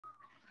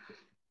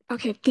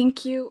Okay,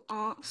 thank you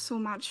all so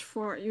much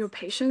for your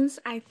patience.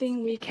 I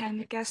think we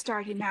can get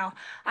started now.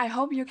 I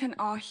hope you can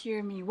all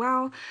hear me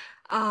well.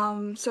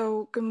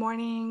 So good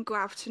morning, good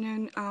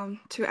afternoon,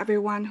 to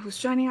everyone who's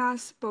joining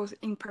us, both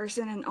in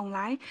person and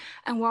online,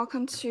 and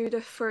welcome to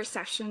the first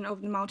session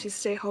of the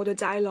multi-stakeholder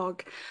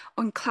dialogue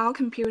on cloud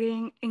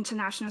computing,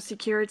 international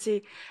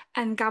security,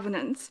 and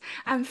governance.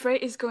 I'm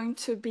afraid it's going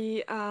to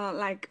be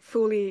like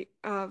fully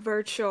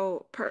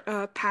virtual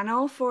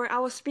panel for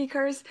our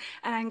speakers,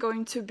 and I'm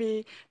going to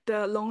be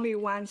the lonely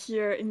one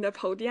here in the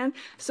podium.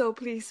 So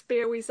please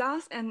bear with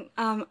us, and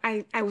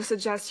I would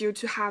suggest you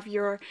to have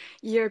your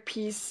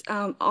earpiece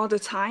all the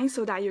time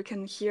so that you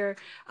can hear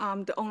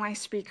the online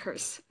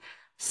speakers.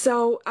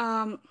 So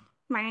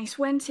my name is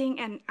Wenting,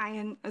 and I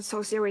am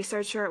associate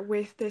researcher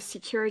with the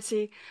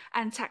Security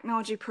and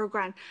Technology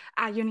program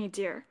at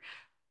UNIDIR.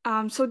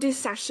 So this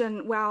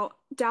session will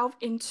delve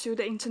into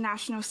the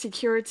international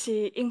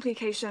security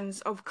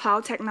implications of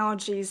cloud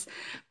technologies,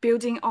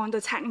 building on the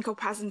technical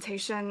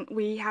presentation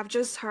we have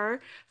just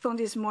heard from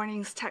this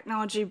morning's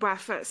technology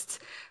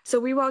breakfast. So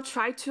we will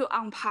try to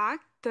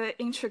unpack the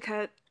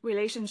intricate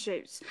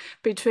relationships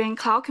between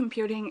cloud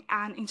computing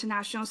and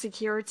international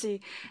security,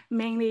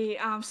 mainly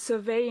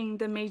surveying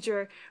the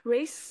major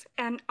risks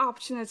and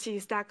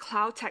opportunities that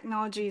cloud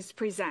technologies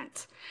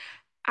present.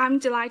 I'm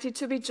delighted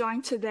to be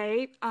joined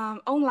today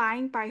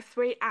online by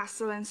three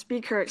excellent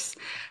speakers.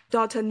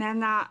 Dr.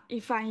 Nana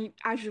Ifeanyi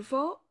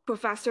Ajufo,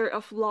 Professor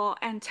of Law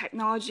and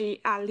Technology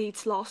at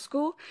Leeds Law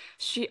School.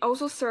 She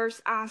also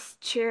serves as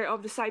chair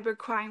of the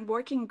Cybercrime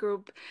Working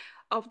Group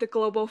of the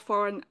Global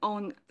Forum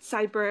on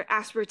Cyber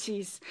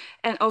Expertise,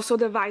 and also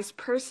the vice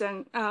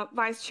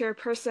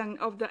chairperson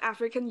of the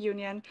African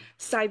Union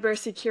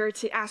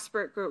Cybersecurity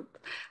Expert Group.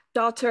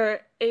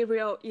 Dr.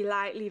 Ariel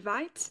Eli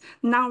Levite,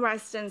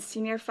 non-resident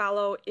senior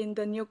fellow in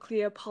the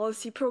Nuclear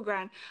Policy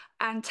Program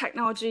and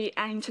Technology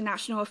and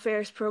International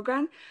Affairs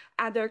Program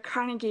at the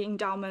Carnegie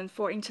Endowment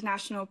for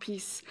International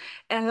Peace.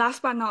 And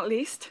last but not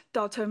least,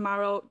 Dr.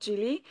 Maro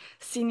Gili,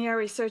 senior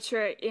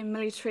researcher in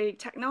military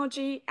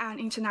technology and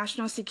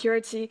international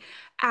security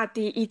at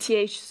the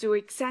ETH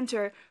Zurich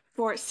Center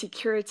for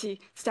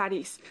Security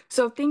Studies.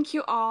 So thank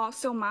you all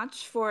so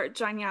much for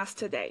joining us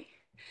today.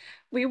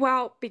 We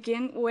will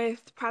begin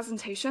with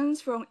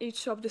presentations from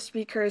each of the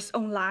speakers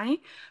online,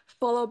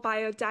 followed by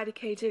a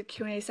dedicated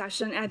Q&A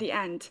session at the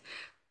end.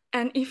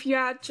 And if you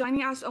are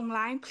joining us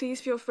online,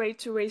 please feel free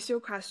to raise your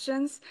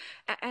questions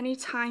at any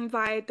time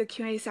via the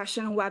Q&A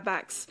session on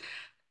WebEx.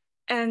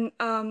 And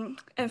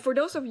for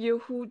those of you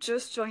who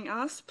just joined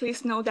us,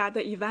 please know that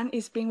the event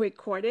is being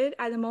recorded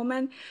at the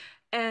moment,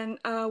 and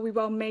we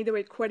will make the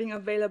recording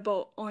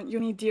available on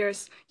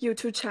UNIDIR's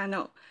YouTube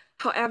channel.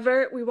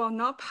 However, we will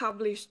not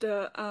publish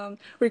the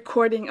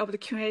recording of the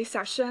Q&A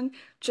session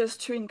just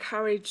to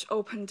encourage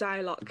open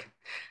dialogue.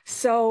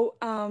 So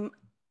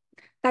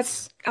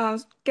let's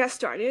get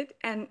started,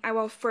 and I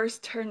will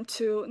first turn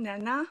to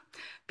Nana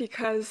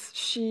because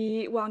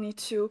she will need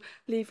to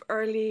leave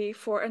early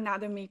for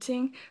another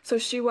meeting. So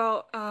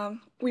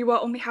we will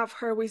only have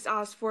her with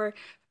us for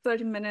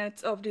 30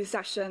 minutes of this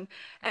session,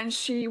 and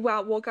she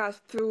will walk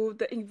us through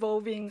the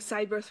evolving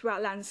cyber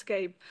threat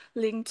landscape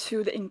linked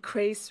to the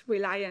increased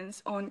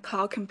reliance on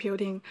cloud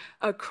computing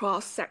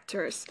across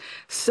sectors.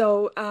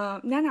 So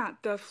Nana,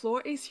 the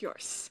floor is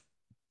yours.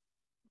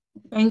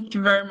 Thank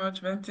you very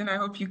much, Benton. I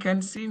hope you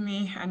can see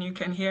me and you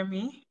can hear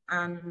me.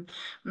 And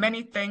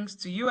many thanks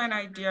to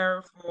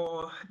UNIDIR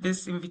for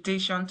this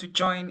invitation to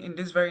join in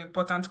this very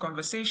important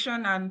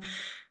conversation. And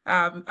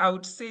I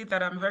would say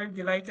that I'm very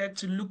delighted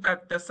to look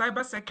at the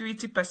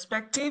cybersecurity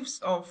perspectives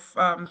of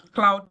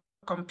cloud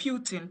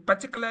computing,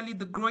 particularly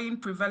the growing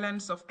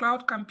prevalence of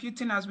cloud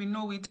computing as we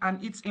know it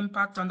and its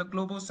impact on the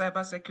global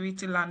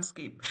cybersecurity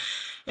landscape.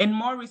 In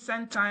more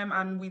recent time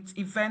and with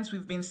events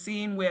we've been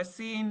seeing, we're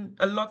seeing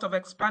a lot of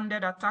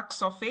expanded attack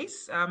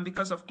surface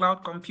because of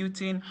cloud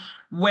computing,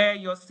 where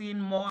you're seeing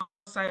more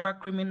cyber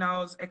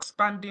criminals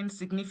expanding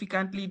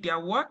significantly their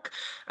work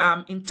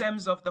in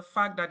terms of the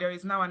fact that there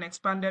is now an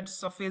expanded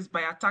surface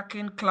by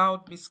attacking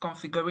cloud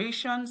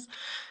misconfigurations,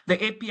 the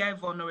API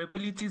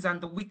vulnerabilities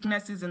and the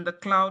weaknesses in the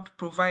cloud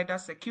provider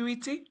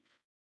security.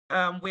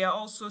 We are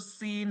also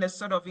seeing a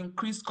sort of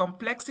increased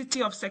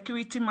complexity of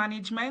security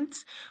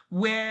management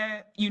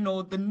where,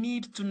 the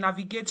need to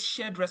navigate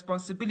shared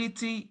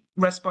responsibility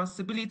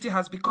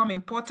has become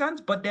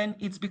important, but then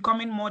it's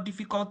becoming more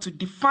difficult to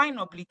define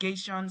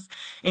obligations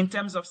in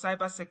terms of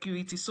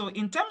cybersecurity. So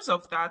in terms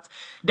of that,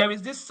 there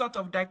is this sort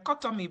of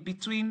dichotomy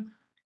between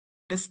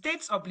the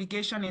state's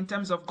obligation in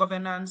terms of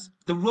governance,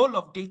 the role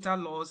of data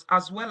laws,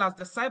 as well as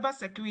the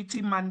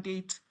cybersecurity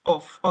mandate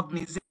of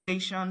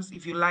organizations,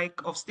 if you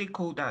like, of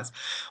stakeholders.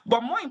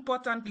 But more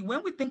importantly,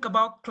 when we think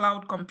about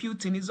cloud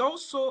computing, it's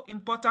also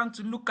important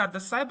to look at the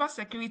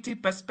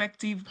cybersecurity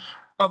perspective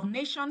of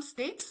nation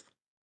states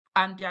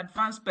and the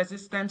advanced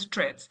persistent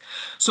threats.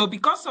 So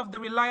because of the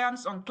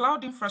reliance on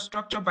cloud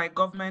infrastructure by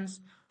governments,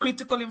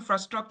 critical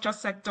infrastructure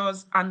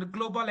sectors, and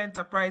global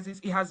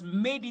enterprises. It has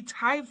made it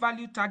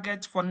high-value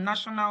target for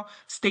national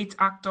state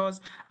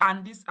actors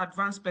and these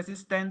advanced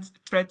persistent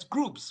threat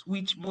groups,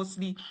 which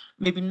mostly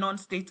maybe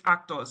non-state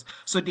actors.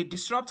 So they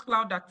disrupt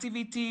cloud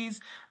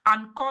activities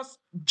and cause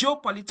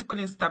geopolitical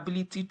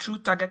instability through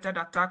targeted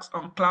attacks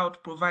on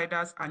cloud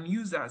providers and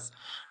users.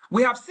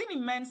 We have seen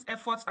immense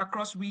efforts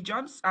across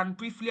regions, and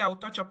briefly I'll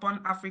touch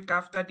upon Africa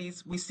after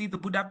this. We see the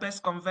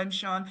Budapest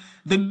Convention,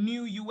 the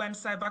new UN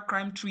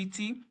Cybercrime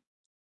Treaty.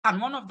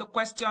 And one of the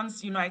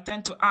questions, I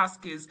tend to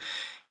ask is,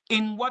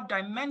 in what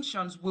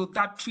dimensions will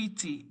that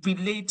treaty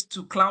relate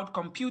to cloud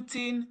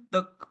computing,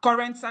 the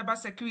current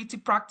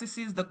cybersecurity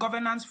practices, the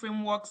governance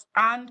frameworks,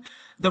 and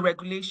the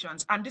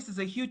regulations? And this is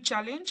a huge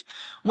challenge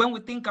when we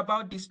think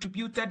about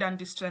distributed and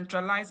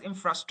decentralized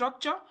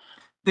infrastructure.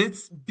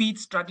 This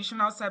beats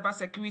traditional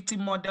cybersecurity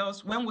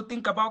models. When we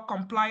think about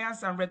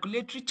compliance and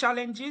regulatory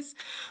challenges,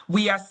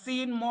 we are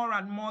seeing more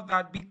and more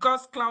that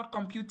because cloud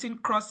computing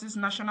crosses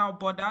national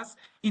borders,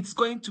 it's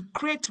going to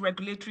create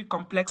regulatory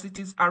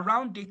complexities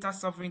around data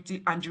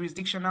sovereignty and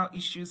jurisdictional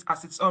issues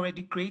as it's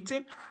already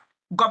creating.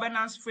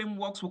 Governance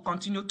frameworks will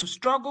continue to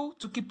struggle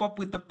to keep up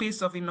with the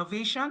pace of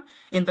innovation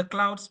in the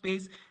cloud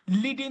space,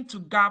 leading to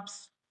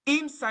gaps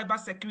in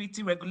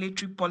cybersecurity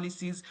regulatory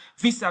policies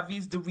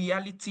vis-a-vis the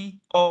reality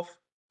of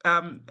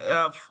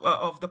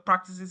the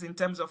practices in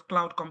terms of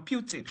cloud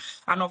computing.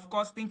 And of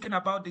course, thinking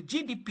about the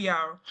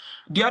GDPR,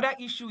 the other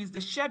issue is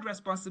the shared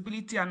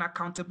responsibility and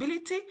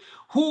accountability.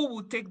 Who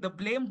will take the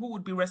blame? Who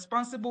would be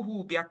responsible? Who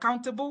will be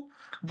accountable?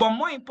 But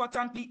more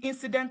importantly,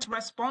 incident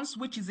response,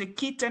 which is a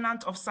key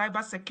tenet of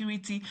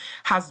cybersecurity,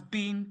 has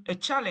been a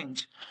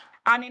challenge.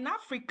 And in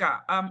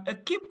Africa, a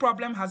key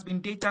problem has been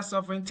data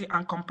sovereignty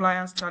and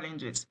compliance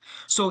challenges.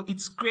 So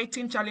it's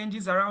creating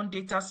challenges around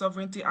data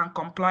sovereignty and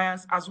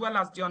compliance, as well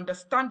as the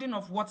understanding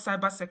of what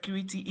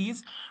cybersecurity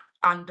is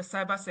and the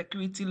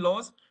cybersecurity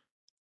laws.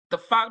 The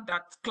fact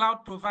that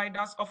cloud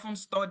providers often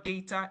store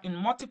data in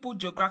multiple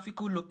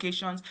geographical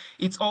locations,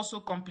 it's also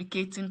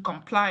complicating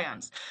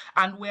compliance.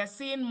 And we're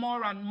seeing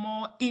more and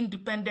more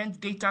independent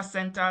data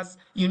centers,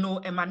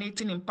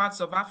 emanating in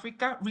parts of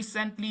Africa.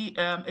 Recently,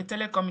 a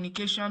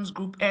telecommunications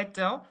group,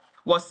 Airtel,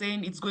 was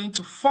saying it's going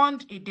to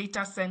fund a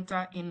data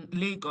center in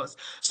Lagos.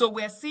 So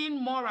we're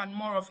seeing more and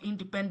more of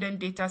independent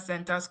data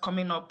centers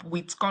coming up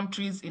with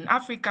countries in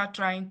Africa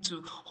trying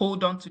to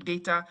hold on to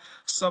data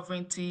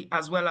sovereignty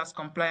as well as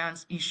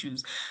compliance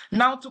issues.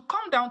 Now, to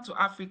come down to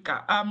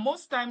Africa,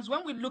 most times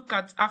when we look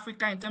at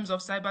Africa in terms of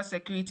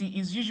cybersecurity,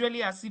 it's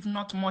usually as if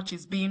not much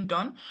is being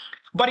done.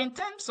 But in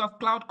terms of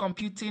cloud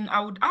computing,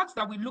 I would ask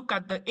that we look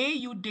at the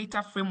AU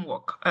data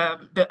framework,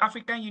 the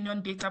African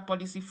Union Data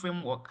Policy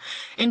Framework.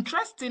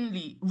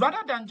 Interestingly, rather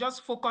than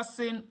just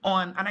focusing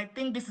on, and I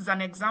think this is an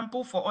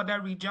example for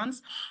other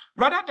regions,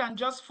 rather than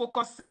just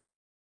focusing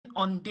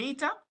on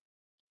data,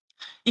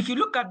 if you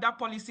look at that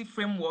policy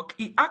framework,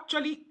 it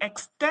actually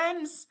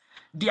extends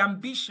the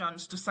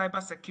ambitions to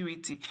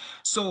cybersecurity.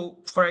 So,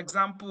 for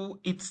example,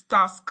 it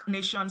tasks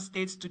nation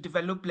states to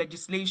develop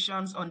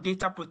legislations on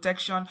data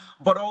protection,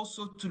 but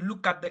also to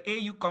look at the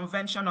AU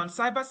Convention on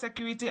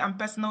Cybersecurity and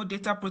Personal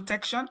Data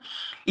Protection.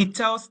 It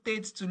tells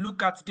states to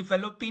look at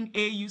developing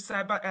AU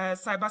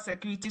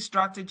cybersecurity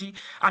strategy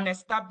and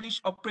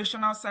establish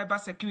operational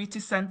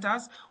cybersecurity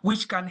centers,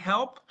 which can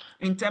help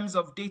in terms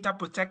of data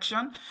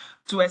protection,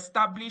 to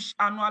establish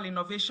annual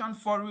innovation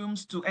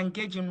forums, to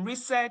engage in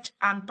research,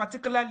 and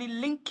particularly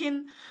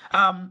linking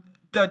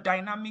the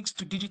dynamics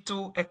to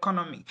digital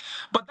economy.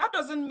 But that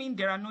doesn't mean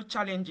there are no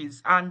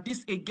challenges. And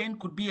this again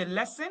could be a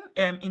lesson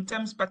in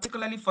terms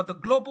particularly for the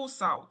global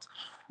South.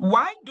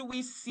 Why do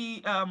we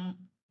see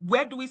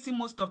where do we see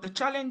most of the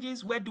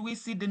challenges? Where do we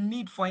see the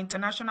need for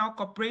international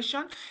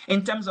cooperation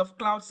in terms of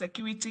cloud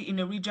security in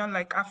a region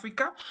like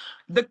Africa?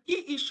 The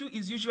key issue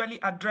is usually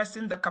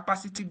addressing the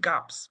capacity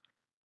gaps.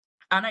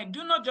 And I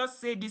do not just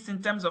say this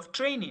in terms of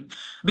training,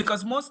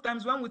 because most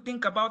times when we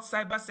think about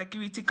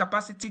cybersecurity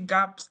capacity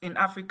gaps in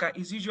Africa,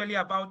 it's usually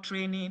about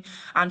training.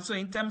 And so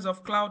in terms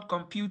of cloud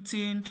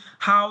computing,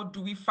 how do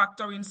we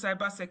factor in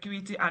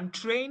cybersecurity and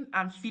train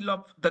and fill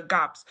up the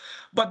gaps?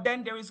 But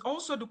then there is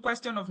also the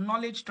question of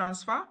knowledge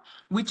transfer,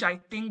 which I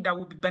think that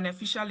will be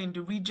beneficial in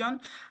the region,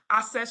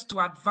 access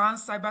to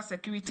advanced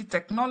cybersecurity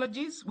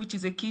technologies, which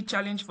is a key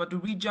challenge for the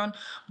region,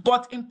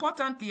 but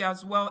importantly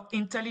as well,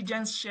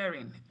 intelligence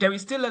sharing. There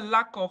is still a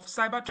lack of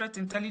cyber threat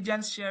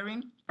intelligence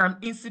sharing and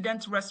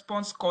incident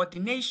response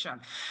coordination.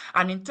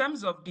 And in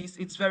terms of this,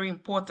 it's very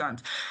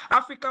important.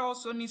 Africa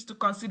also needs to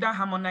consider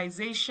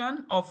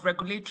harmonization of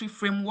regulatory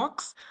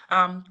frameworks,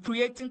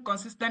 creating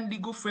consistent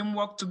legal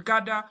framework to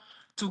gather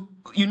to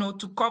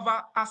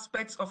cover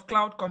aspects of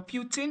cloud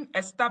computing,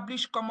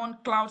 establish common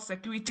cloud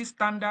security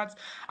standards,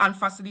 and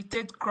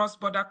facilitate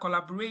cross-border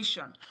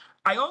collaboration.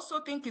 I also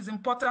think it's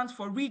important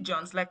for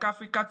regions like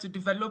Africa to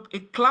develop a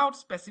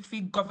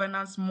cloud-specific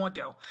governance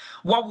model.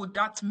 What would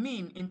that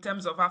mean in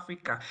terms of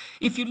Africa?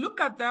 If you look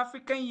at the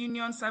African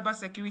Union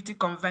Cybersecurity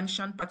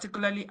Convention,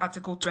 particularly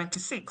Article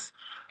 26,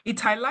 it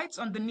highlights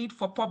on the need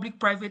for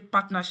public-private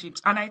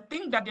partnerships. And I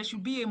think that there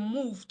should be a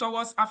move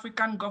towards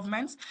African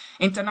governments,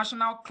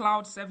 international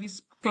cloud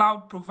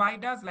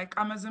providers like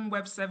Amazon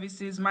Web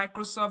Services,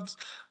 Microsoft's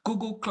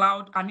Google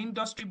Cloud, and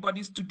industry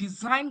bodies to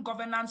design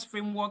governance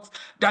frameworks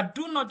that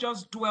do not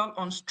just dwell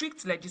on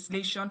strict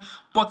legislation,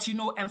 but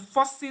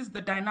enforces the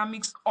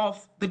dynamics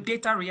of the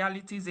data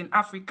realities in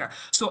Africa.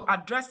 So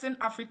addressing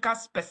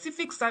Africa's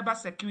specific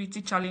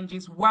cybersecurity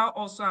challenges while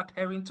also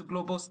adhering to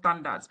global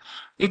standards.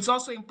 It's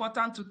also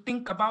important to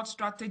think about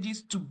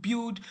strategies to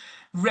build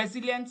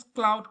resilient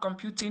cloud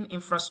computing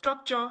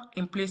infrastructure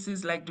in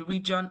places like the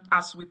region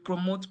as we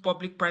promote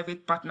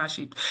public-private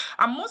partnerships.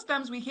 And most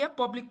times we hear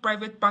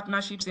public-private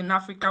partnerships in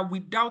Africa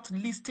without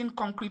listing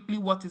concretely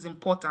what is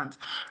important.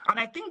 And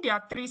I think there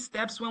are 3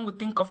 steps when we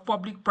think of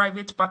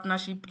public-private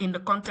partnership in the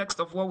context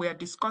of what we are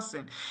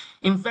discussing.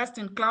 Invest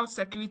in cloud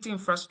security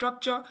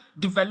infrastructure,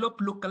 develop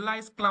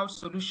localized cloud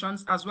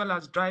solutions, as well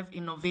as drive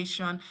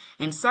innovation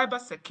in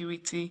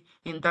cybersecurity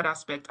in that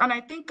aspect. And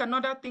I think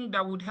another thing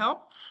that would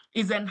help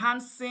is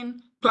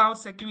enhancing cloud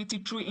security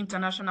through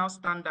international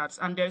standards.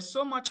 And there's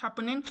so much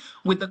happening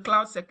with the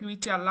Cloud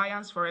Security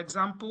Alliance, for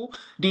example,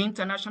 the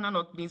International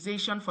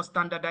Organization for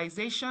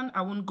Standardization.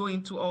 I won't go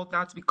into all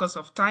that because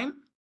of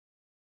time.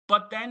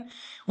 But then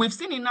we've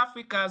seen in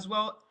Africa as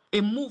well a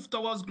move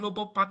towards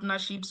global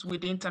partnerships with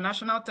the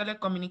International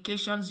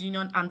Telecommunications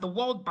Union and the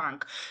World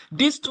Bank.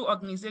 These 2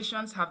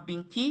 organizations have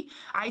been key.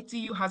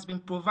 ITU has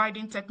been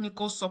providing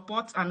technical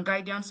support and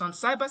guidance on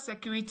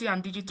cybersecurity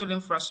and digital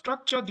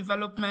infrastructure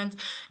development.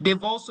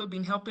 They've also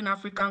been helping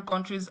African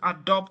countries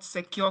adopt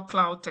secure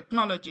cloud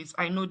technologies.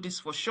 I know this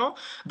for sure.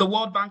 The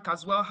World Bank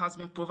as well has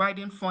been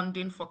providing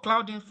funding for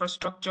cloud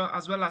infrastructure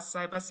as well as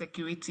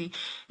cybersecurity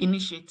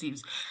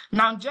initiatives.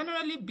 Now,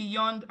 generally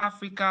beyond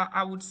Africa,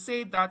 I would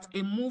say that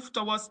a move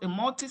towards a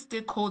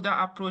multi-stakeholder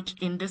approach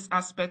in this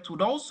aspect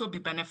would also be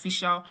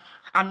beneficial.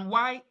 And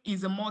why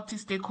is a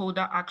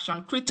multi-stakeholder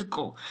action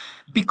critical?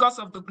 Because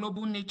of the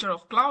global nature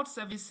of cloud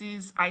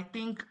services, I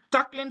think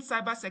tackling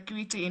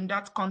cybersecurity in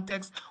that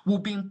context will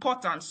be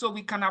important so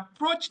we can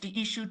approach the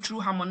issue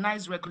through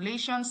harmonized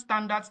regulations,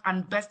 standards,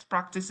 and best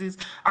practices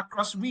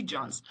across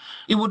regions.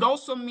 It would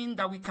also mean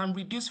that we can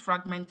reduce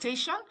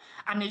fragmentation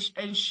and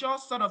ensure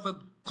sort of a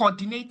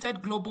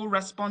coordinated global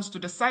response to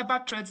the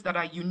cyber threats that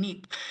are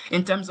unique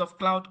in terms of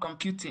cloud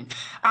computing.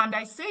 And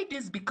I say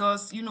this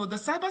because, the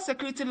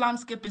cybersecurity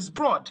landscape is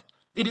broad.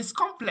 It is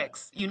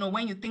complex,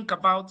 when you think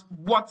about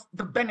what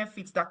the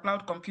benefits that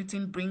cloud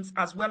computing brings,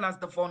 as well as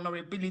the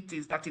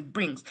vulnerabilities that it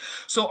brings.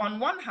 So on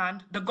one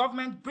hand, the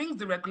government brings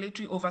the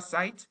regulatory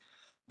oversight,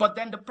 but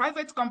then the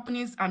private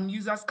companies and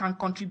users can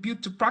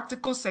contribute to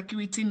practical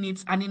security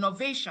needs and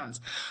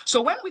innovations.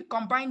 So when we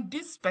combine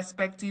these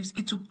perspectives,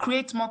 it will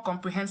create more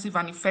comprehensive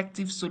and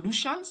effective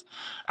solutions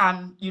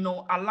and,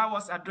 allow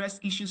us address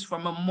issues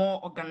from a more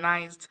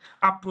organized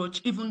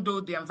approach, even though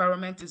the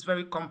environment is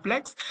very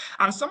complex.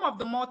 And some of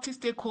the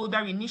multi-stakeholder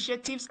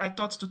initiatives I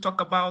thought to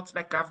talk about,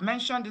 like I've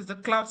mentioned, is the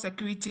Cloud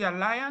Security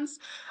Alliance.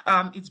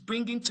 It's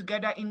bringing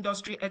together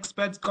industry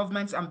experts,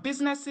 governments, and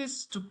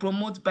businesses to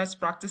promote best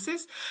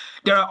practices.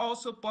 There are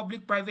also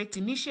public-private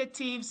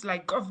initiatives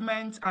like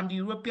government and the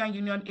European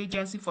Union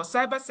Agency for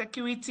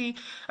Cybersecurity.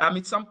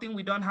 It's something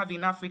we don't have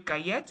in Africa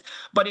yet.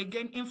 But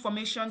again,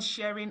 information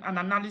sharing and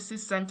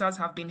analysis centers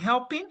have been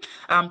helping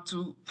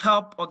to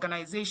help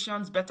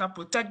organizations better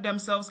protect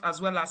themselves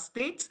as well as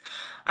states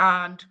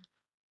and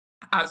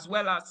as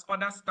well as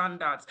other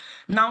standards.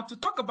 Now, to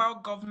talk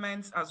about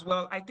governments as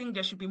well, I think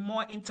there should be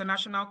more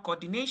international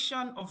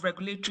coordination of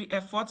regulatory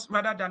efforts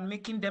rather than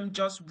making them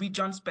just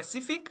region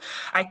specific.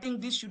 I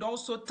think this should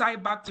also tie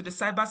back to the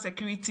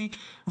cybersecurity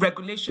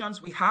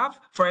regulations we have.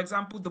 For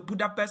example, the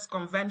Budapest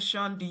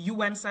Convention, the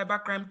UN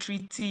Cybercrime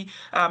Treaty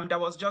that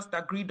was just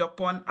agreed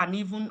upon, and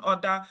even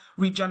other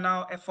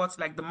regional efforts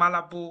like the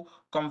Malabo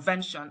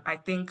Convention. I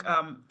think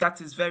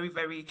that is very,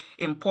 very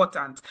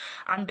important.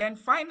 And then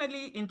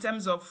finally, in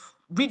terms of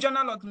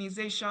regional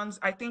organizations,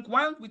 I think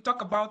when we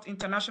talk about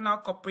international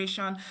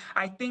cooperation,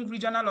 I think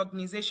regional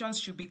organizations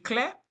should be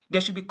clear. There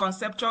should be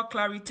conceptual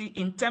clarity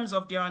in terms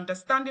of their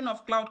understanding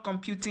of cloud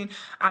computing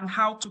and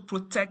how to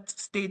protect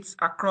states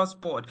across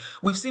board.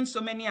 We've seen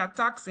so many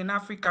attacks in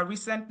Africa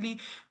recently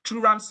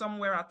through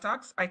ransomware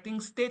attacks. I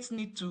think states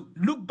need to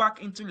look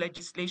back into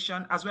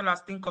legislation as well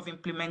as think of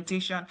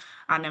implementation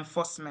and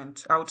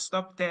enforcement. I would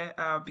stop there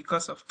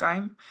because of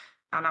time,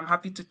 and I'm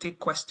happy to take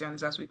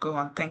questions as we go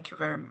on. Thank you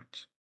very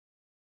much.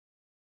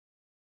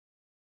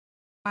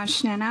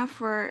 Much, Nana,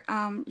 for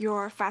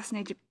your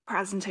fascinating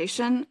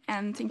presentation,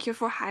 and thank you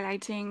for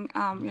highlighting,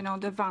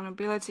 the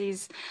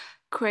vulnerabilities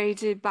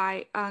created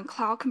by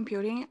cloud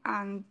computing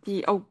and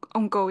the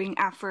ongoing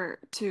effort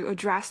to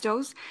address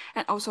those,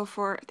 and also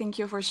thank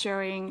you for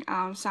sharing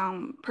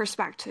some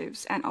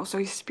perspectives and also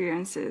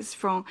experiences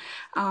from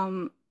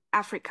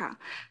Africa.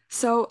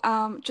 So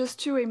just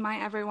to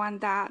remind everyone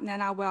that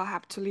Nana will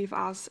have to leave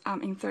us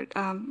in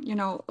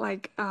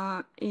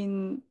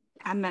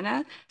 10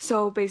 minutes.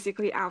 So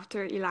basically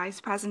after Eli's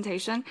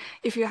presentation,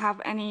 if you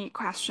have any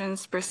questions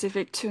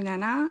specific to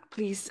Nana,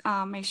 please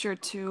make sure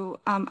to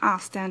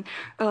ask them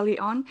early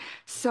on.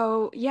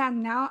 So yeah,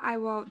 now I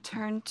will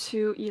turn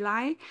to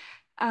Eli.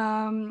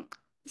 Eli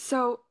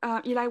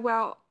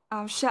will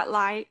shed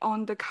light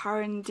on the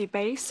current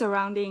debate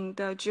surrounding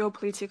the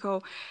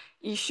geopolitical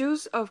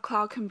issues of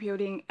cloud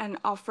computing and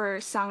offer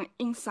some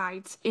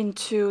insights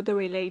into the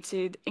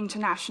related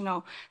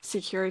international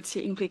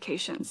security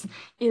implications.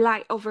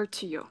 Eli, over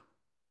to you.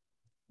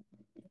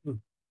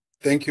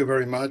 Thank you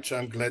very much.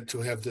 I'm glad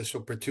to have this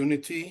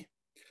opportunity.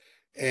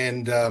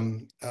 And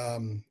I'm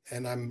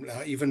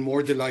even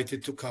more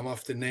delighted to come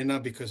after Nena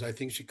because I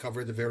think she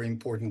covered a very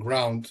important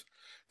ground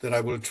that I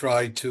will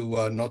try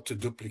to not to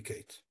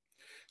duplicate.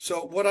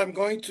 So what I'm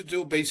going to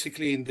do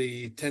basically in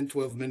the 10,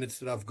 12 minutes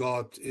that I've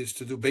got is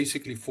to do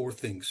basically four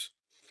things.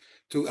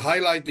 To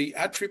highlight the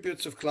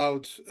attributes of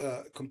cloud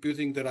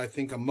computing that I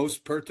think are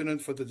most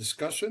pertinent for the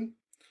discussion,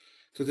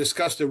 to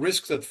discuss the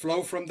risks that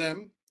flow from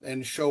them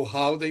and show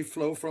how they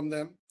flow from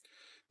them,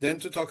 then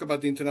to talk about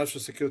the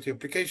international security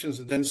implications,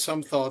 and then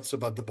some thoughts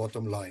about the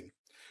bottom line.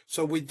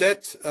 So with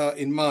that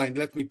in mind,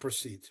 let me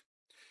proceed.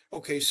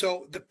 Okay,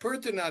 so the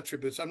pertinent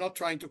attributes, I'm not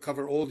trying to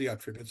cover all the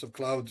attributes of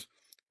cloud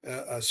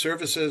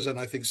services, and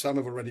I think some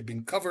have already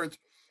been covered,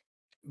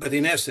 but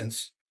in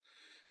essence,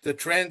 the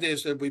trend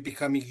is that we're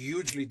becoming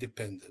hugely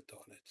dependent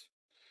on it.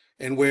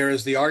 And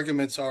whereas the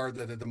arguments are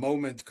that at the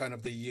moment, kind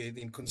of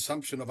in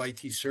consumption of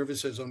IT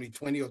services, only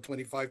 20 or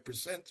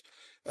 25%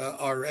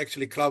 are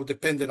actually cloud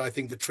dependent, I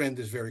think the trend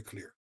is very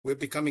clear. We're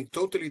becoming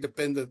totally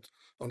dependent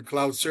on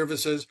cloud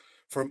services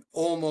from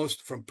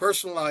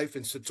personal life,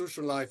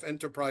 institutional life,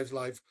 enterprise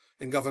life,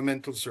 and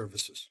governmental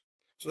services.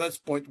 So that's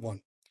point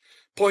one.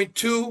 Point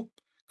two,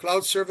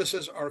 cloud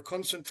services are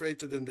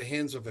concentrated in the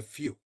hands of a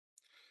few.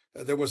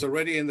 There was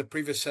already in the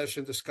previous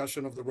session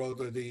discussion of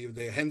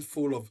the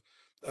handful of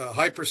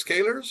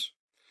hyperscalers,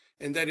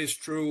 and that is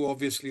true,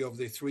 obviously, of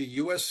the 3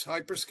 US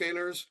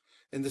hyperscalers,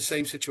 and the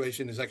same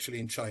situation is actually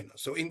in China.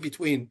 So in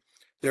between,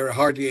 there are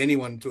hardly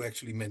anyone to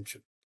actually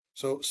mention.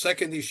 So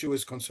second issue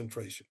is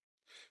concentration.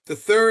 The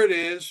third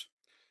is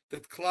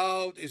that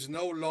cloud is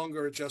no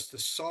longer just a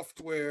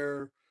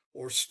software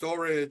or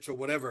storage or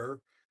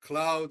whatever.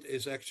 Cloud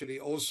is actually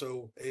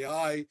also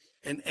AI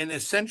and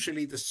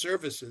essentially the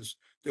services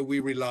that we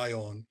rely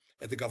on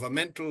at the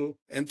governmental,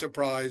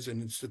 enterprise,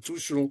 and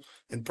institutional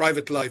and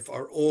private life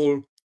are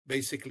all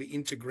basically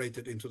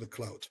integrated into the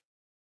cloud.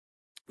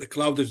 The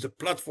cloud is the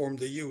platform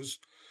they use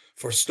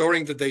for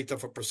storing the data,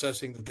 for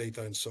processing the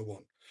data, and so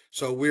on.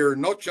 So we're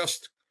not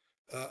just,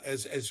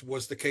 as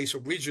was the case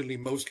originally,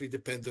 mostly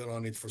dependent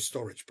on it for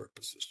storage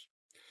purposes.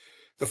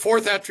 The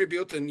fourth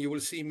attribute, and you will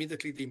see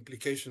immediately the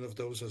implication of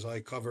those as I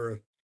cover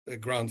the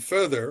ground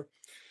further,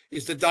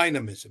 is the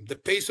dynamism. The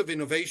pace of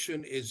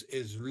innovation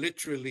is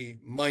literally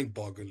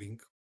mind-boggling.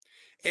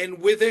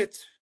 And with it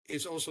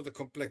is also the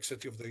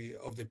complexity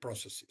of the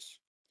processes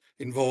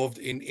involved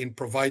in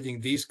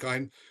providing these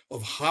kind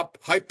of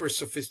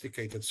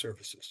hyper-sophisticated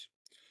services.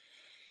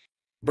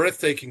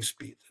 Breathtaking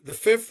speed. The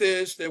fifth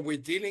is that we're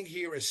dealing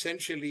here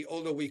essentially,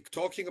 although we're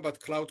talking about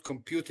cloud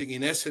computing,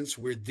 in essence,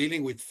 we're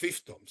dealing with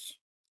fiefdoms.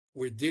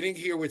 We're dealing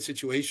here with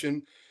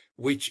situation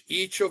which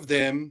each of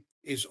them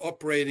is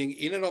operating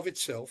in and of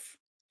itself,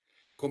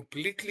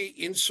 completely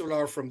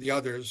insular from the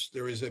others.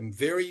 There is a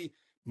very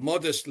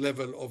modest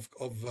level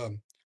of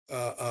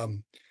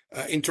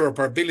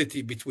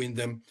interoperability between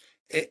them,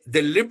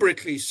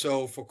 deliberately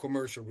so for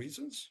commercial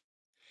reasons.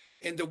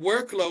 And the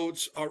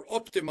workloads are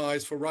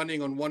optimized for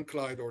running on one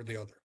cloud or the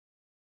other.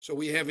 So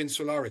we have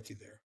insularity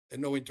there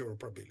and no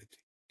interoperability.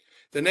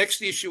 The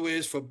next issue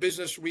is for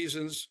business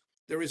reasons,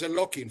 there is a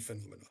lock-in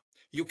phenomenon.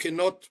 You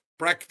cannot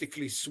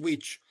practically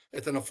switch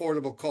at an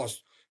affordable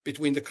cost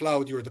between the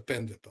cloud you're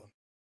dependent on.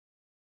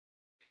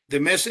 The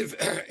massive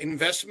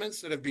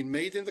investments that have been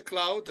made in the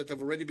cloud that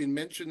have already been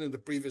mentioned in the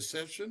previous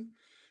session,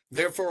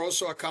 therefore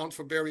also account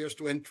for barriers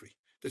to entry.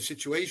 The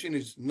situation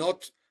is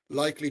not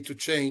likely to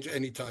change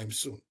anytime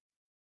soon.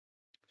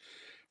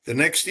 The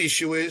next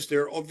issue is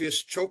there are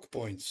obvious choke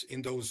points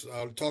in those.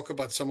 I'll talk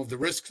about some of the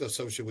risks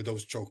associated with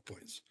those choke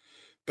points.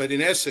 But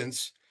in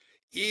essence,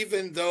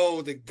 even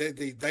though the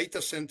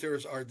data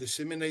centers are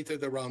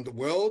disseminated around the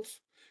world,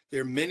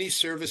 there are many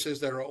services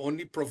that are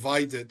only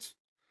provided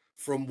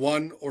from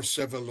one or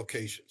several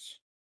locations.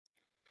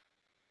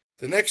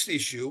 The next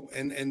issue,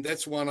 and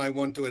that's one I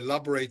want to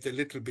elaborate a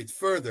little bit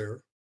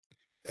further.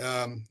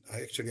 I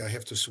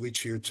have to switch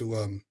here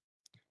to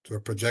a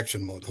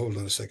projection mode. Hold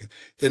on a second.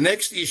 The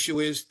next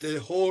issue is the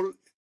whole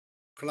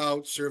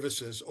cloud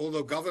services,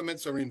 although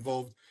governments are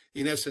involved,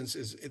 in essence,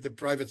 the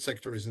private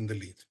sector is in the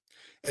lead.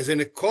 As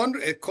a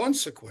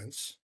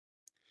consequence,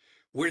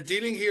 we're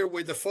dealing here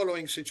with the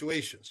following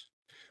situations.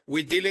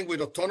 We're dealing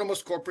with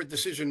autonomous corporate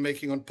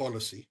decision-making on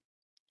policy.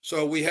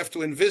 So we have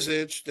to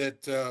envisage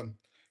that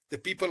the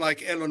people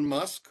like Elon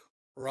Musk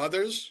or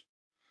others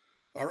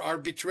are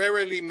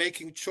arbitrarily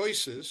making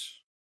choices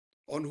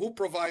on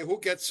who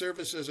gets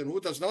services and who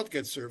does not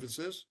get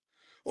services,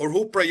 or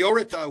who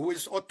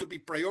ought to be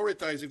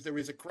prioritized if there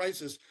is a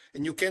crisis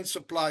and you can't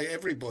supply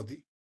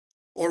everybody,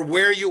 or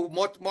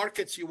what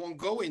markets you won't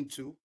go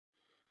into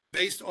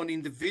based on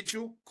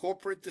individual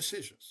corporate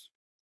decisions.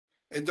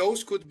 And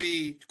those could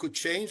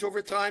change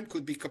over time,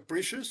 could be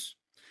capricious,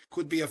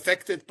 could be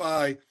affected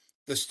by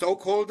the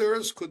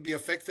stockholders, could be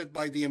affected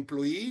by the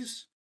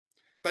employees,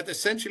 but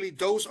essentially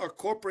those are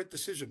corporate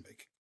decision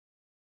making.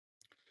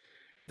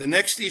 The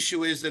next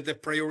issue is that the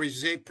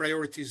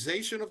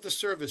prioritization of the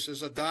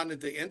services are done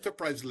at the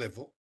enterprise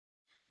level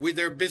with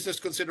their business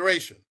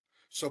consideration.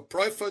 So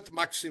profit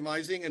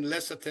maximizing and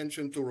less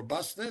attention to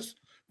robustness,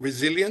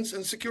 resilience,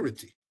 and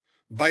security.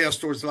 Bias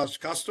towards large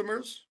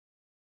customers,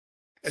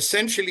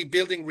 essentially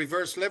building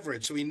reverse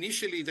leverage. So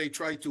initially they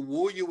try to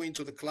woo you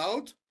into the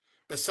cloud,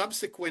 but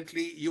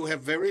subsequently you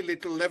have very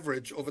little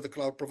leverage over the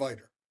cloud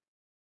provider.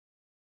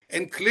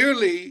 And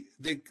clearly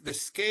the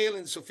scale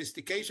and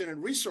sophistication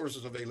and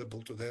resources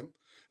available to them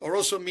are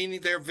also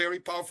meaning they're very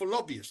powerful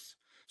lobbyists.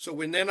 So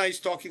when Nena is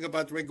talking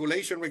about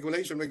regulation,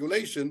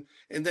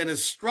 and then a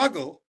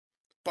struggle,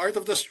 part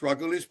of the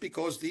struggle is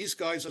because these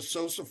guys are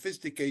so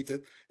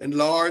sophisticated and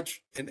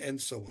large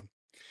and so on.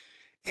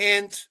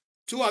 And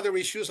two other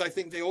issues I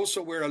think they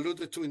also were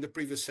alluded to in the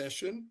previous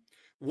session.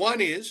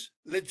 One is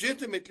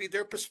legitimately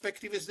their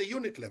perspective is the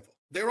unit level,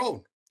 their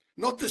own,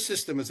 not the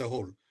system as a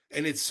whole,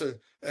 and its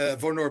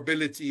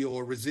vulnerability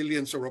or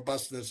resilience or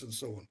robustness and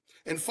so on.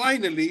 And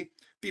finally,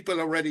 people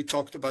already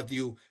talked about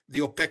the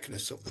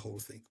opaqueness of the whole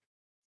thing.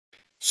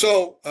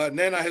 So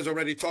Nena has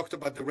already talked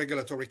about the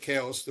regulatory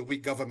chaos, the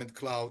weak government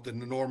cloud,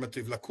 and the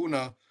normative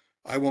lacuna.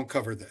 I won't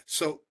cover that.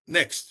 So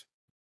next.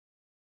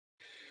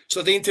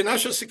 So the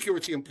international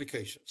security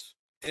implications,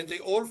 and they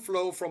all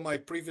flow from my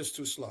previous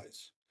two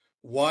slides.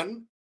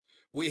 One,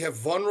 we have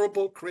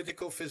vulnerable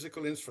critical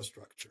physical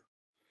infrastructure.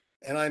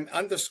 And I'm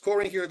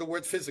underscoring here the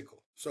word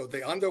physical. So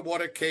the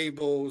underwater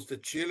cables, the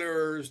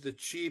chillers, the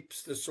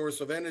chips, the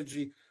source of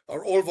energy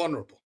are all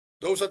vulnerable.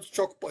 Those are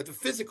the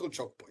physical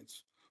choke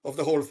points of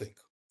the whole thing.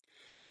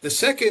 The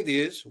second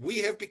is we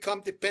have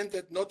become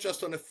dependent not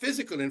just on a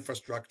physical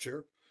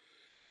infrastructure,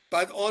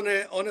 but on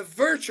a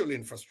virtual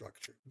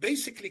infrastructure.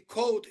 Basically,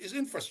 code is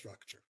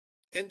infrastructure,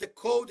 and the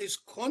code is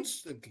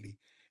constantly,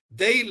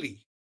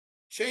 daily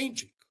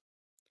changing.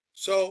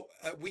 So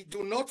we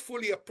do not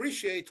fully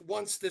appreciate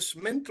once this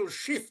mental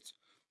shift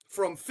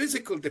from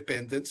physical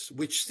dependence,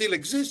 which still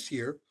exists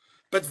here,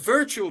 but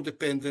virtual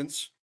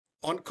dependence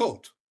on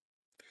code.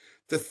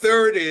 The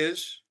third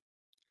is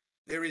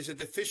there is a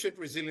deficient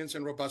resilience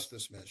and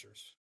robustness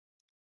measures.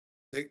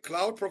 The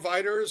cloud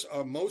providers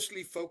are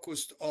mostly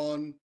focused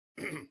on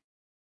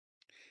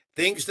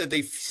things that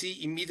they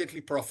see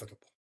immediately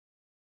profitable.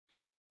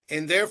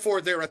 And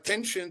therefore, their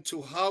attention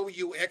to how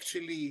you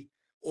actually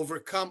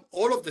overcome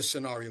all of the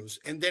scenarios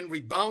and then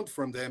rebound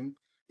from them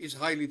is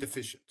highly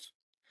deficient.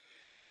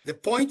 The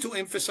point to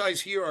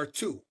emphasize here are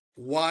two.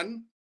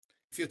 One,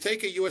 if you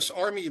take a US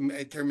Army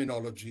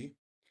terminology,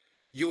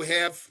 you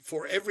have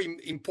for every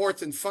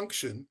important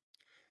function,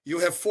 you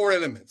have four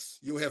elements.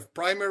 You have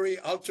primary,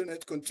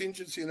 alternate,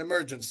 contingency, and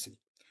emergency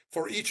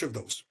for each of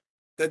those.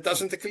 That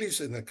doesn't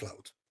exist in the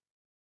cloud.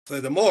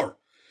 Furthermore,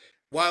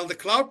 while the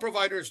cloud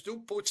providers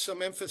do put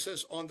some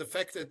emphasis on the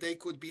fact that they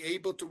could be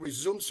able to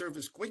resume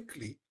service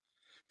quickly,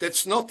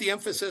 that's not the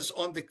emphasis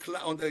on the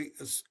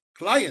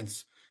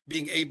clients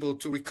being able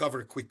to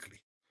recover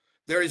quickly.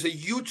 There is a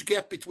huge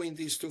gap between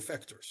these two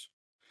factors.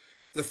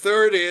 The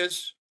third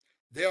is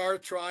they are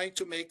trying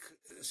to make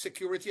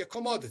security a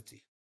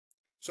commodity.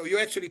 So you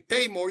actually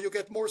pay more, you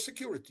get more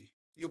security.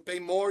 You pay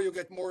more, you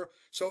get more.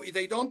 So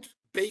they don't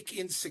bake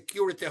in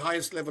security, the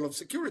highest level of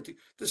security.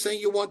 They're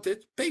saying you want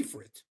it, pay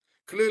for it.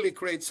 Clearly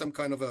creates some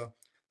kind of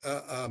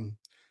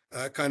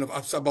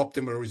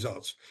suboptimal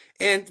results.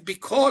 And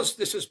because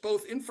this is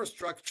both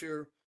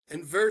infrastructure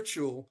and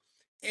virtual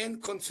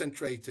and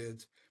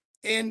concentrated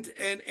and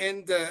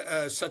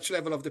such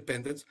level of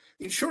dependence,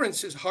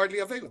 insurance is hardly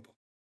available.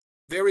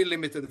 Very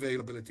limited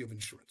availability of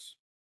insurance.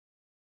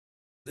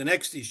 The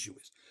next issue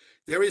is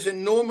there is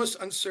enormous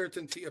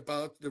uncertainty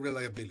about the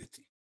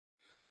reliability.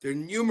 There are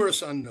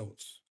numerous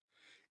unknowns.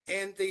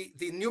 And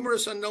the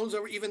numerous unknowns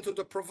are even to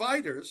the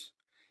providers,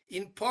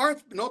 in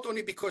part, not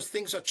only because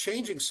things are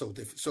changing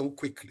so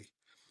quickly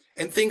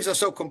and things are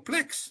so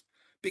complex,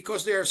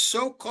 because they are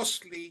so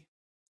costly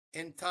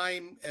and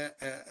time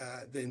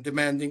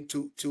demanding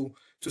to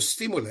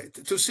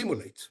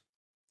simulate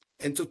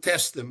and to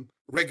test them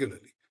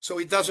regularly. So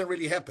it doesn't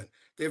really happen.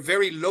 They're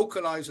very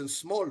localized and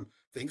small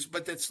things,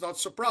 but it's not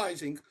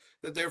surprising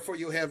that therefore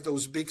you have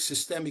those big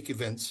systemic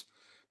events,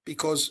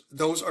 because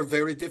those are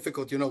very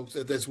difficult,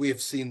 as we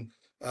have seen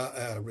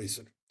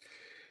recently.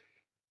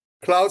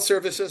 Cloud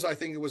services, I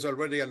think it was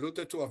already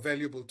alluded to, are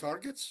valuable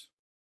targets.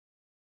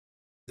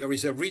 There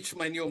is a rich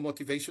menu of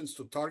motivations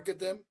to target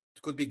them.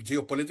 It could be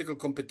geopolitical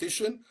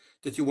competition,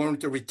 that you want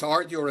to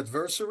retard your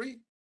adversary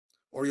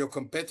or your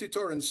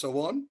competitor and so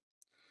on.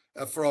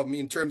 from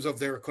in terms of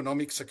their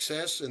economic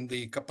success and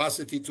the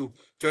capacity to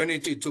turn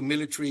it into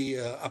military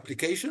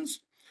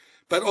applications,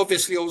 but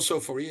obviously also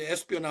for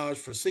espionage,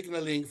 for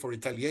signaling, for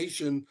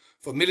retaliation,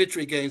 for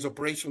military gains,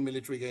 operational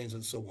military gains,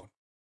 and so on.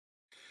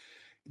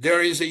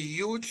 There is a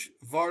huge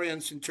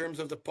variance in terms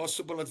of the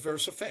possible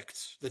adverse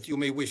effects that you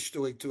may wish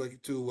to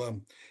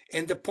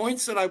and the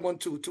points that I want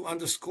to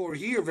underscore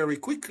here very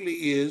quickly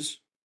is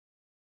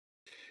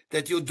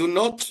that you do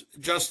not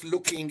just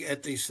looking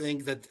at this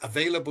thing that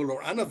available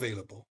or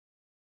unavailable,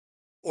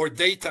 or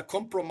data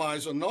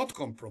compromised or not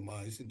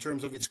compromised in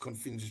terms of its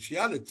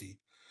confidentiality,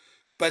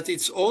 but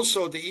it's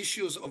also the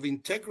issues of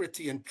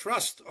integrity and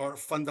trust are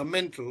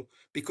fundamental,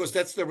 because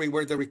that's the way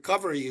where the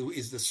recovery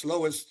is the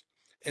slowest,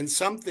 and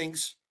some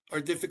things are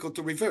difficult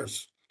to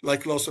reverse,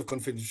 like loss of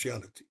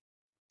confidentiality.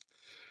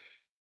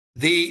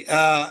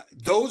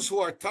 Those who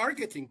are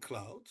targeting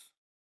cloud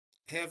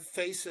have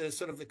faced a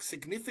sort of a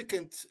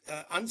significant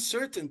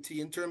uncertainty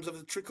in terms of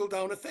the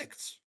trickle-down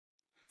effects,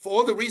 for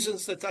all the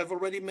reasons that I've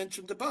already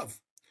mentioned above.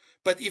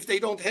 But if they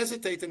don't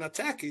hesitate and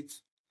attack it,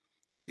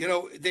 you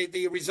know,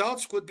 the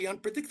results could be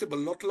unpredictable,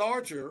 a lot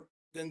larger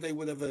than they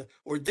would have,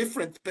 or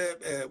different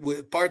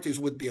parties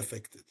would be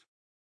affected.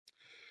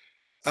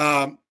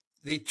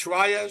 The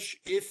triage,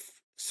 if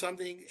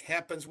something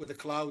happens with the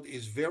cloud,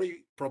 is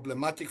very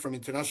problematic from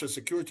international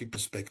security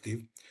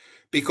perspective,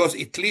 because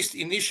at least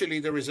initially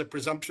there is a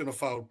presumption of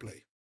foul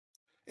play.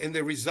 And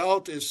the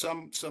result is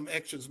some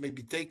actions may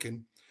be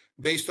taken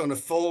based on a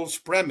false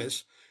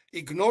premise,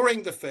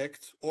 ignoring the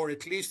fact, or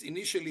at least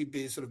initially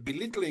be sort of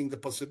belittling the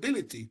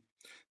possibility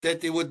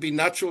that there would be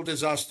natural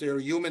disaster,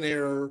 human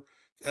error,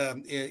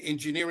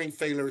 engineering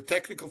failure,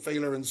 technical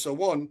failure, and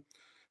so on,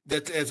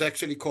 that has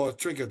actually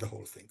triggered the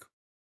whole thing.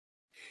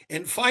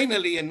 And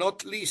finally, and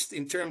not least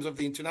in terms of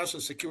the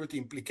international security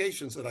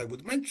implications that I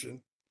would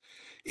mention,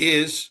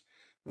 is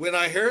when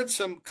I heard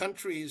some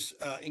countries,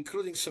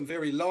 including some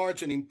very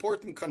large and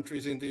important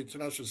countries in the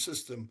international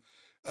system,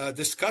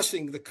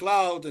 discussing the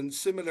cloud and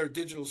similar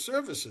digital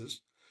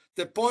services,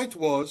 the point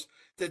was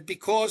that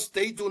because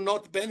they do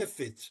not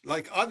benefit,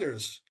 like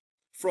others,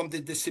 from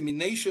the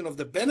dissemination of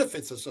the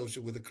benefits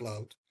associated with the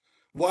cloud,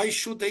 why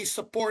should they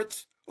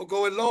support or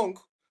go along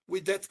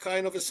with that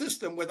kind of a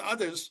system when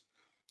others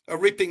are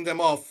ripping them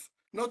off,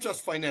 not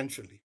just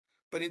financially,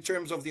 but in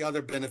terms of the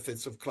other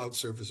benefits of cloud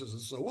services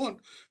and so on,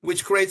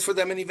 which creates for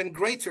them an even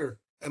greater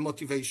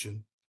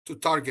motivation to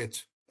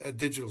target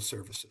digital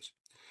services.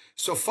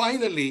 So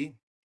finally,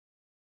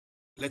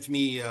 let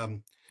me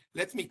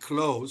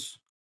close.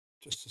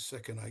 Just a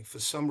second. For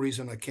some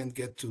reason, I can't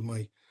get to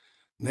my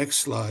next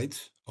slide.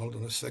 Hold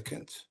on a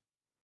second.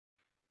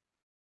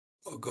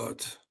 Oh,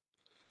 God.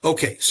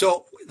 Okay,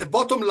 so the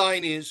bottom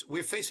line is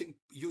we're facing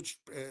huge,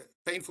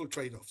 painful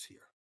trade-offs here.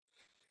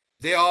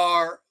 There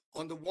are,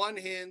 on the one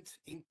hand,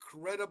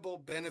 incredible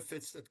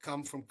benefits that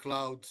come from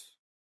cloud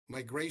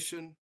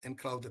migration and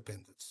cloud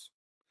dependence.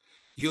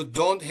 You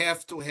don't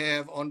have to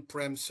have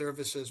on-prem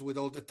services with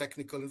all the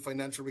technical and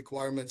financial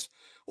requirements,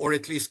 or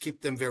at least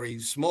keep them very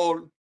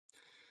small.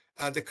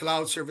 The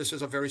cloud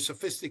services are very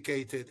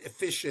sophisticated,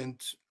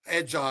 efficient,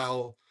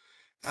 agile.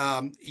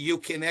 You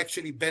can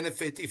actually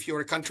benefit if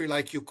you're a country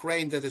like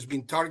Ukraine that has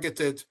been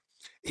targeted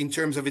in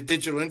terms of a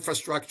digital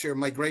infrastructure.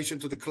 Migration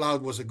to the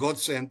cloud was a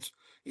godsend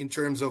in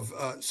terms of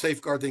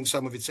safeguarding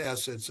some of its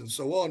assets and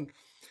so on.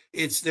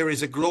 There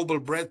is a global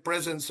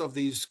presence of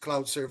these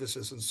cloud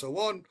services and so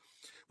on.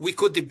 We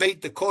could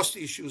debate the cost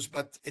issues,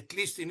 but at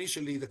least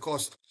initially the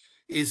cost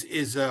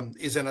is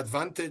an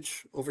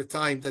advantage. Over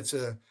time, that's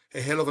a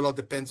hell of a lot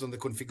depends on the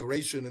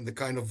configuration and the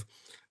kind of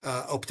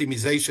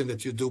optimization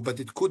that you do, but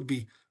it could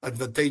be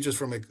advantageous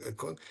from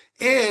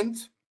and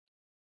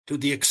to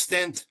the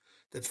extent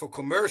that for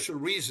commercial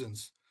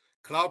reasons,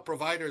 cloud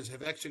providers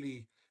have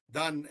actually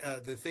done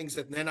the things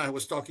that Nena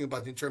was talking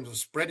about in terms of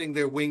spreading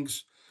their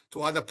wings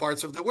to other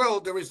parts of the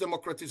world. There is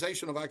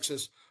democratization of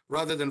access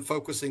rather than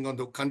focusing on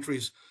the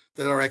countries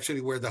that are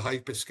actually where the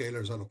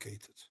hyperscalers are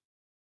located.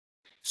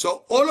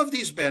 So all of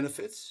these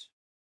benefits,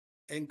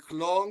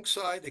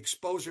 alongside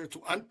exposure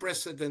to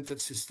unprecedented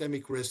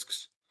systemic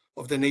risks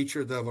of the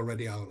nature that I've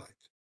already outlined.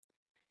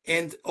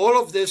 And all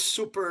of this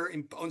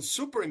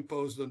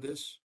superimposed on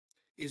this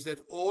is that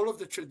all of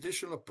the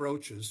traditional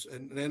approaches,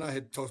 and then I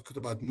had talked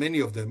about many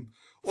of them,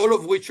 all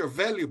of which are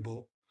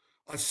valuable,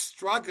 are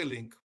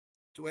struggling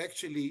to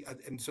actually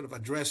and sort of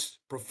address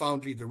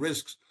profoundly the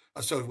risks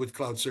associated with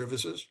cloud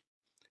services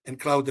and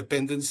cloud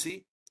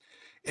dependency.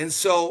 And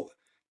so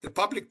the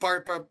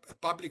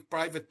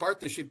public-private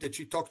partnership that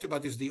you talked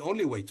about is the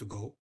only way to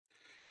go.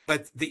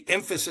 But the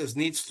emphasis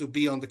needs to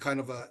be on the kind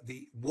of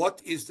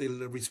what is the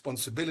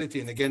responsibility,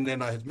 and again,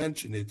 then I had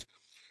mentioned it,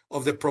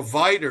 of the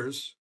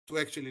providers to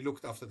actually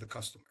look after the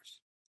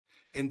customers.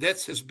 And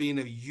that has been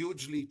a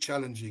hugely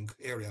challenging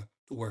area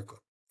to work on.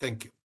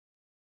 Thank you.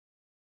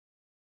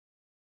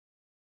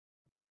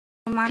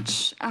 So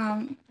much,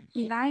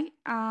 Eli.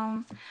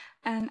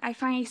 And I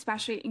find it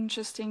especially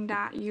interesting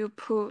that you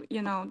put,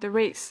 the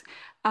risks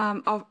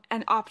of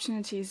and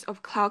opportunities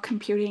of cloud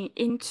computing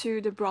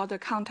into the broader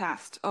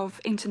context of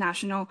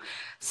international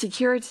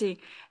security.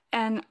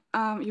 And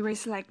you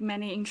raised like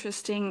many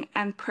interesting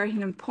and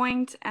pertinent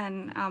points,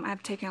 and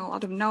I've taken a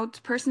lot of notes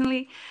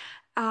personally.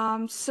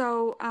 Um,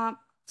 so, uh,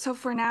 so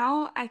for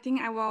now, I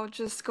think I will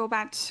just go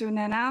back to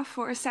Nana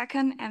for a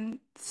second. And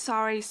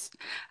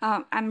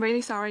I'm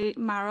really sorry,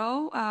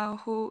 Maro,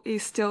 who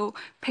is still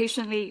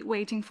patiently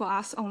waiting for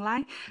us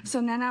online.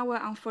 So Nana will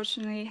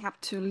unfortunately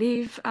have to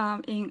leave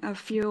in a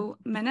few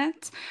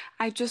minutes.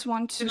 I just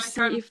want to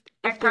see I if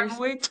can there's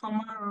wait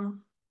tomorrow,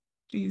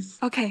 please.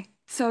 okay.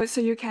 So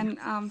you can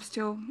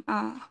still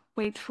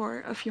wait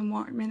for a few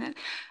more minutes.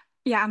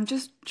 Yeah, I'm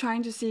just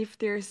trying to see if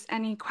there's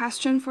any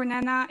question for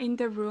Nana in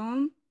the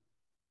room.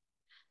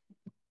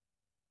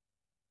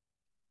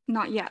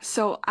 Not yet.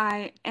 So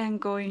I am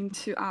going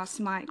to ask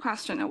my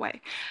question away.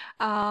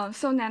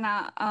 So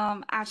Nana,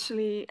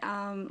 actually,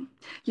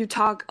 you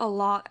talk a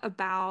lot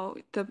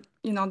about the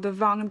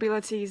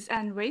vulnerabilities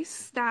and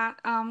risks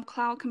that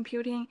cloud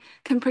computing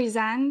can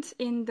present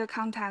in the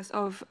context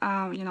of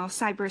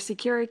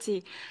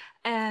cybersecurity.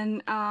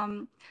 And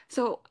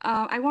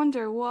I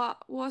wonder what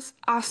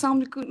are some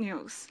of the good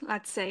news,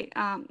 let's say.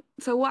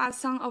 So what are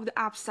some of the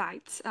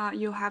upsides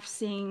you have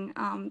seen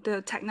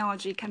the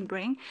technology can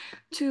bring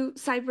to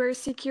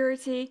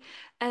cybersecurity,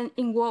 and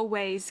in what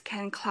ways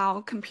can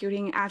cloud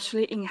computing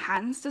actually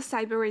enhance the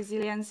cyber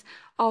resilience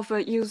of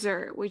a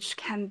user, which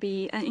can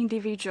be an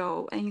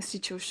individual, an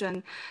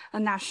institution, a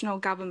national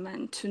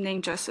government, to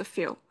name just a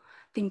few?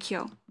 Thank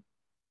you.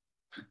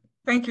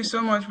 Thank you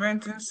so much,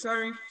 Brenton.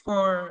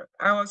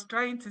 I was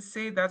trying to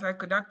say that I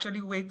could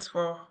actually wait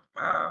for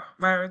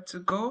Myra to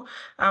go,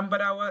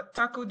 but I will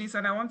tackle this,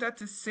 and I wanted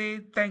to say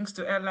thanks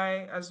to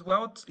Eli as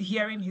well.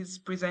 Hearing his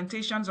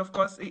presentations, of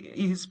course,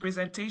 his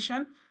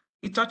presentation,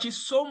 it touches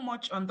so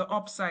much on the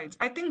upsides.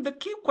 I think the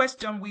key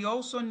question we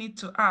also need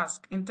to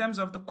ask in terms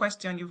of the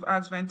question you've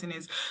asked, Brenton,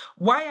 is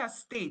why are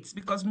states?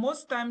 Because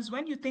most times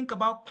when you think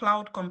about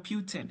cloud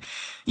computing,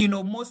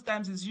 most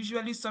times it's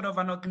usually sort of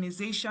an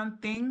organization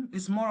thing.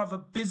 It's more of a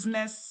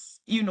business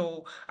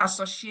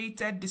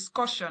associated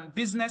discussion,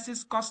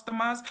 businesses,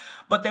 customers,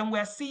 but then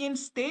we're seeing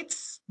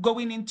states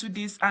going into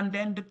this. And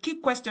then the key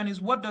question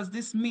is, what does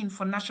this mean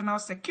for national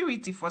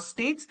security for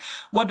states?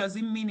 What does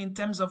it mean in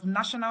terms of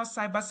national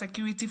cyber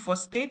security for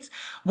states?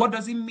 What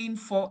does it mean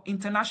for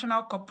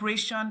international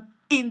cooperation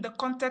in the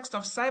context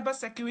of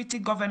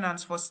cybersecurity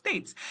governance for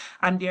states?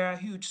 And they are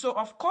huge. So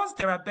of course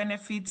there are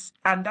benefits,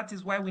 and that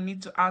is why we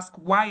need to ask,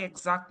 why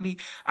exactly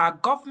are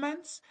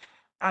governments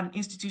and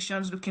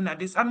institutions looking at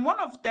this? And one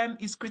of them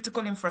is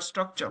critical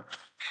infrastructure.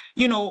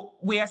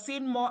 We are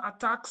seeing more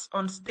attacks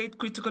on state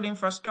critical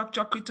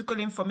infrastructure, critical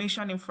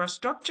information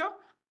infrastructure.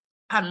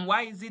 And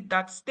why is it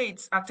that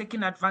states are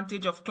taking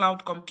advantage of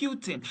cloud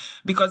computing?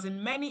 Because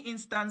in many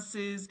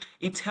instances,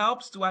 it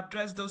helps to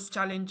address those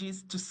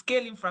challenges, to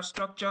scale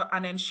infrastructure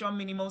and ensure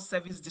minimal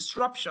service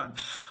disruption.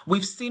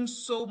 We've seen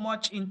so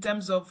much in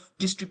terms of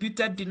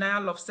distributed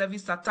denial of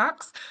service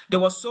attacks. There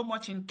was so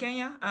much in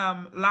Kenya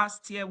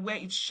last year where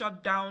it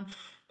shut down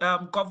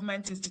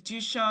government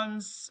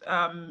institutions,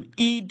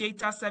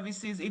 e-data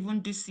services,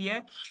 even this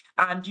year.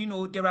 And,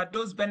 there are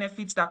those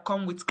benefits that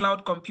come with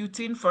cloud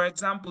computing. For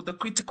example, the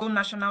critical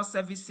national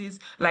services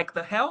like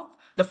the health,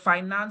 the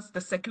finance,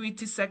 the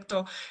security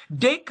sector,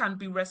 they can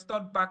be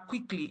restored back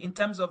quickly in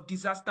terms of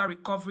disaster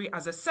recovery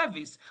as a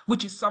service,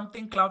 which is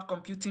something cloud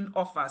computing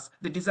offers,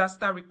 the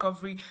disaster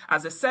recovery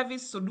as a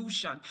service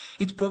solution.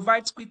 It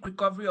provides quick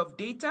recovery of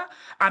data.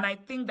 And I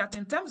think that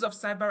in terms of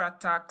cyber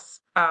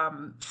attacks,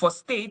 for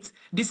states,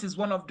 this is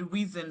one of the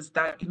reasons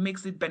that it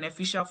makes it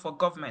beneficial for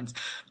governments.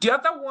 The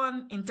other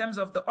one, in terms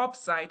of the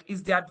upside,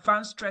 is the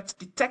advanced threat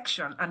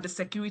detection and the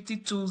security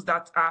tools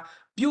that are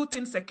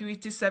built-in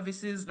security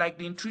services like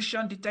the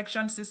intrusion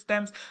detection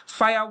systems,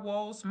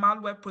 firewalls,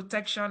 malware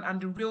protection,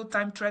 and the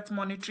real-time threat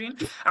monitoring.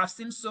 I've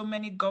seen so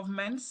many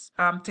governments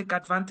take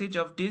advantage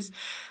of this.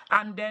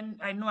 And then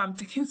I know I'm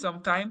taking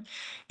some time.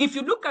 If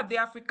you look at the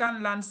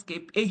African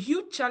landscape, a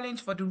huge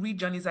challenge for the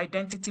region is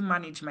identity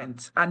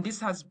management. And this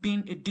has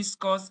been a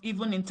discourse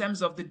even in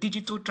terms of the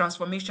digital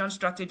transformation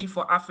strategy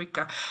for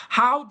Africa.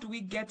 How do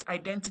we get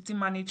identity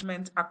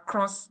management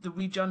across the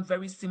region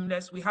very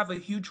seamless? We have a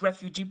huge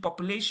refugee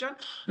population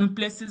in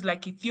places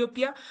like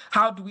Ethiopia.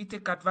 How do we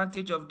take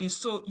advantage of this?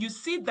 So you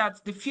see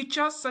that the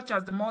features such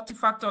as the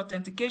multi-factor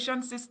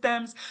authentication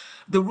systems,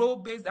 the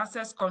role-based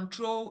access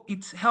control,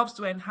 it helps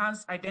to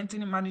enhance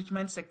identity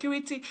management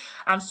security.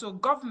 And so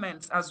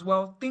governments as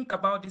well think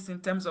about this in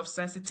terms of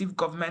sensitive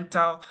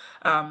governmental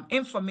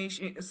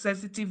information,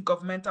 sensitive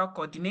governmental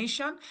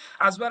coordination,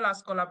 as well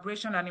as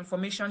collaboration and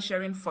information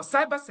sharing for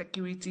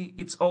cybersecurity.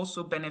 It's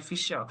also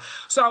beneficial.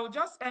 So I'll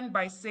just end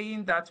by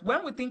saying that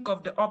when we think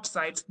of the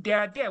upsides, they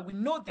are there. We We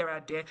know they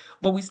are there,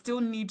 but we still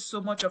need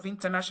so much of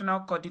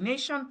international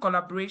coordination,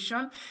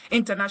 collaboration,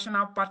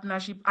 international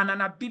partnership, and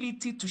an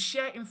ability to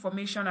share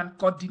information and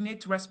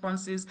coordinate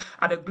responses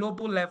at a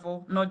global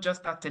level, not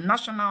just at a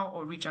national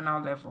or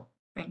regional level.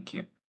 Thank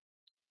you.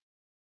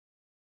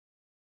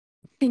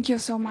 Thank you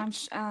so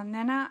much,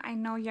 Nana. I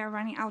know you're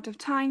running out of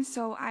time,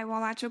 so I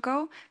will let you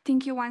go.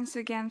 Thank you once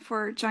again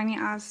for joining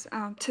us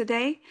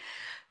today.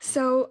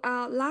 So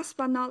last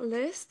but not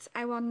least,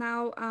 I will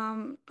now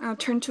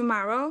turn to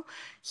Maro.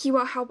 He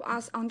will help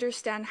us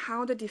understand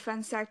how the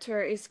defense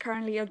sector is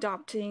currently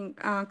adopting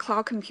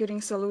cloud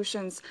computing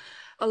solutions,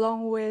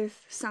 along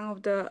with some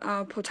of the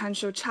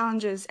potential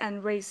challenges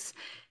and risks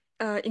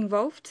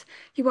involved.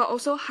 He will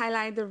also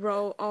highlight the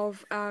role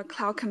of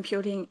cloud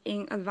computing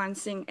in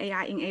advancing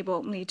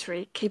AI-enabled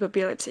military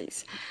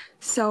capabilities.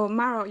 So,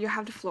 Maro, you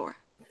have the floor.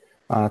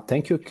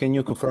 Thank you. Can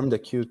you confirm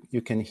that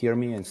you can hear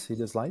me and see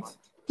the slides?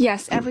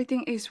 Yes,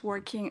 everything is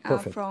working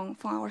from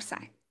our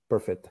side.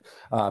 Perfect.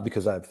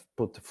 Because I've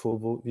put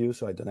full view,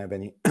 so I don't have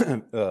any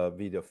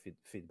video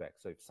feedback.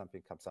 So if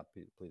something comes up,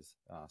 please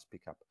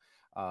speak up.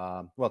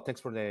 Well,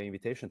 thanks for the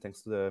invitation.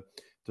 Thanks to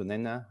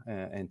Nena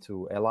and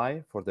to Eli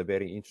for the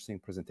very interesting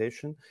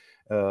presentation.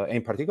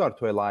 In particular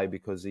to Eli,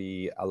 because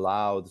he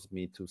allowed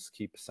me to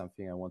skip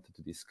something I wanted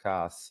to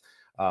discuss,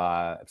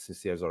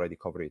 since he has already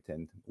covered it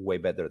and way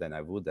better than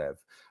I would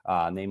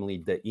have, namely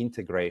the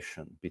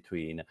integration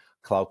between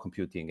cloud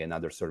computing and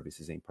other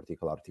services, in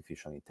particular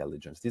artificial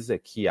intelligence. This is a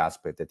key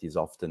aspect that is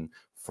often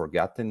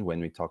forgotten when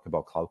we talk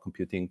about cloud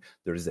computing.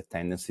 There is a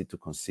tendency to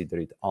consider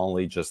it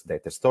only just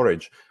data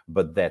storage,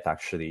 but that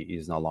actually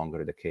is no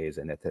longer the case,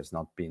 and that has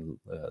not been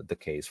the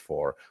case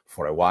for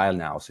a while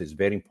now. So it's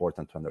very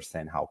important to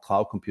understand how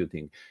cloud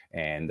computing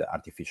and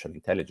artificial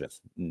intelligence,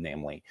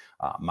 namely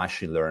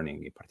machine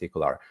learning in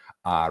particular,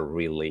 are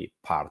really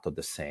part of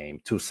the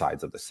same, two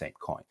sides of the same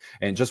coin.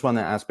 And just one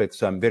aspect,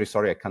 so I'm very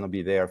sorry I cannot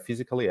be there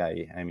physically.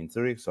 I am in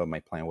Zurich, so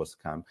my plan was to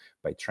come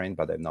by train,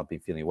 but I've not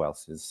been feeling well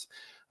since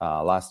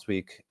last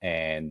week,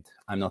 and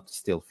I'm not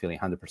still feeling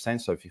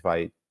 100%. So if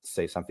I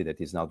say something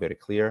that is not very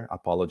clear,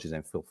 apologies,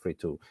 and feel free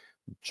to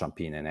jump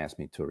in and ask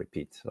me to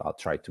repeat. I'll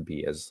try to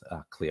be as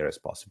clear as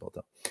possible,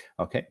 though.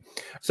 Okay,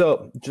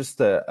 so just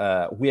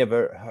we have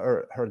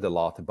heard a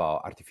lot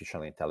about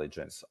artificial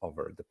intelligence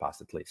over the past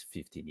at least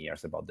 15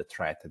 years, about the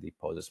threat that it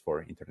poses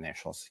for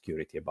international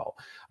security, about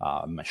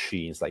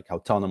machines like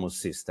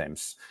autonomous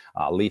systems,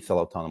 lethal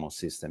autonomous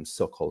systems,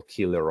 so-called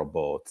killer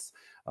robots,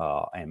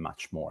 and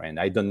much more. And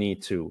I don't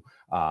need to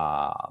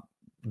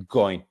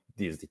go into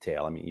this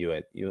detail. I mean, you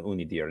at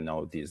UNIDIR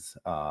know these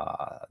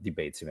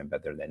debates even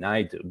better than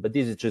I do. But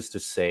this is just to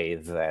say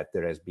that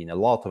there has been a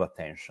lot of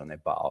attention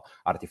about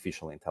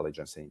artificial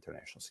intelligence and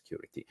international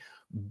security.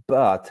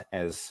 But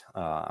as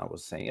I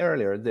was saying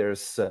earlier,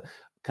 there's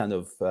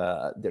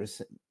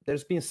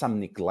there's been some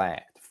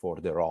neglect for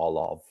the role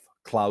of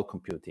cloud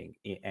computing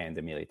and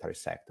the military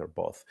sector,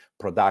 both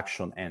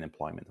production and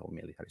employment of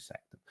military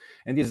sector.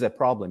 And this is a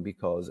problem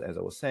because, as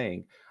I was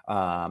saying,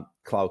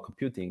 cloud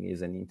computing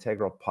is an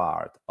integral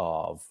part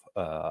of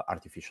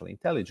artificial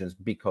intelligence,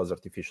 because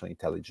artificial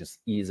intelligence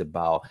is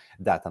about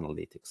data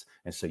analytics.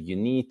 And so you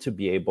need to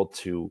be able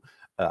to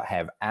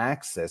have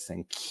access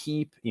and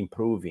keep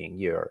improving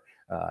your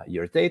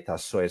data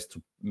so as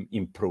to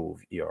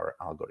improve your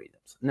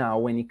algorithms. Now,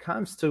 when it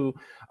comes to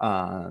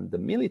the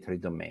military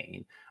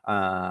domain,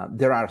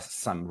 there are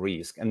some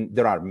risks, and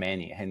there are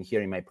many. And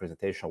here in my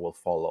presentation,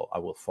 I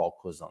will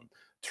focus on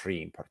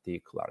three in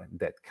particular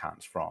that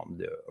comes from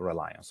the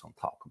reliance on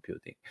cloud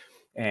computing.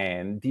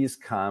 And these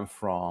come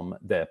from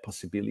the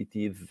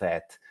possibility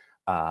that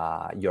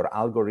your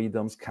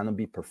algorithms cannot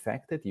be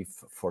perfected if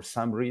for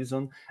some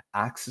reason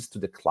access to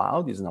the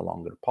cloud is no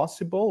longer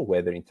possible,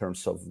 whether in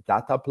terms of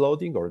data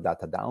uploading or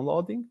data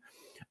downloading.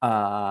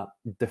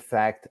 The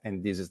fact,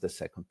 and this is the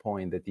second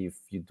point, that if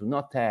you do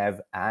not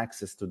have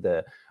access to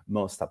the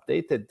most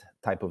updated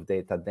type of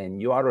data, then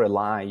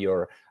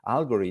your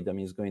algorithm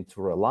is going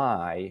to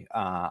rely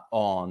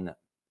on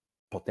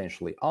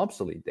potentially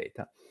obsolete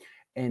data.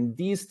 And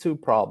these two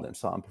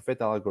problems, so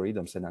unperfected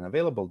algorithms and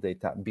unavailable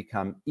data,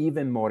 become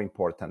even more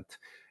important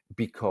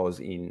because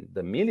in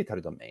the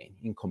military domain,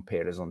 in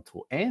comparison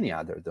to any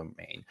other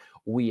domain,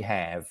 we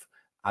have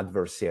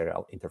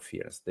adversarial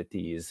interference. That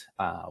is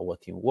what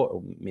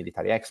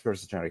military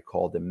experts generally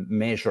call the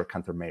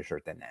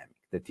measure-countermeasure dynamic.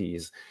 That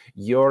is,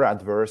 your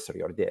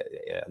adversary or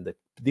the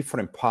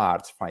different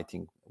parts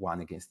fighting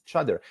one against each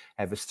other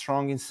have a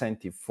strong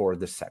incentive for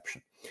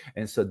deception.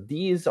 And so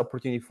this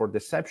opportunity for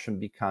deception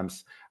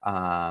becomes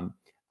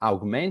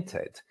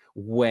augmented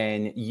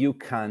when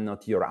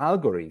your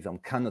algorithm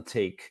cannot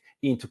take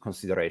into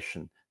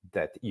consideration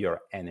that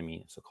your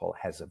enemy, so-called,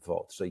 has a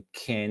vote. So it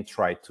can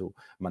try to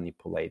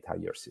manipulate how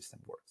your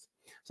system works.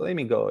 So let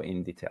me go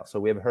in detail. So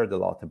we have heard a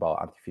lot about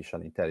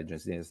artificial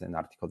intelligence. There's an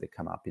article that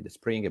came up in the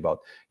spring about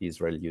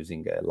Israel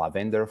using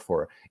Lavender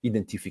for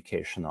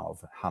identification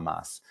of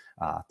Hamas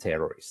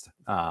terrorists.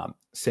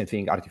 Same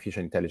thing,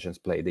 artificial intelligence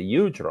played a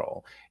huge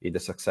role in the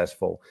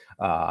successful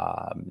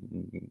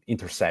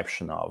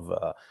interception of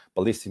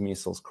ballistic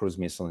missiles, cruise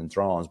missiles, and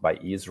drones by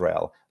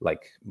Israel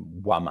like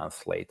 1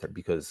 month later,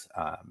 because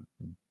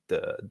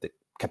the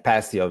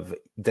capacity of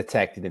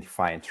detect,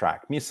 identify, and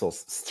track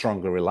missiles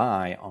strongly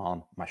rely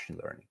on machine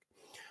learning.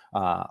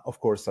 Of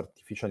course,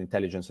 artificial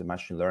intelligence and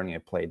machine learning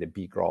have played a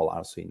big role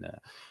also in the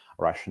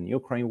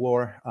Russian-Ukraine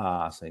war.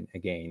 So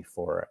again,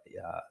 for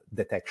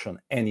detection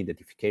and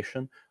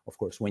identification. Of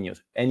course,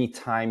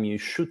 anytime you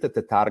shoot at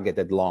the target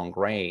at long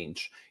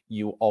range,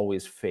 you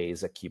always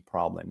face a key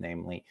problem,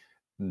 namely,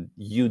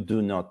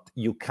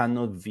 you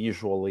cannot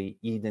visually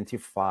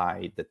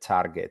identify the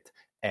target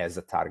as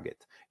a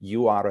target.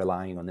 You are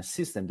relying on a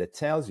system that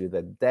tells you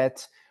that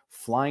that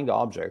flying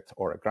object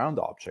or a ground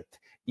object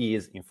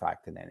is in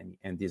fact an enemy.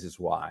 And this is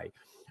why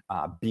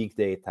big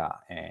data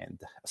and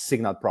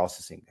signal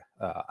processing,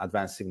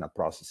 advanced signal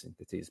processing,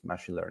 that is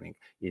machine learning,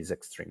 is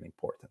extremely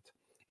important.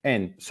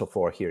 And so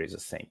for here is the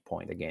same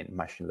point. Again,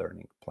 machine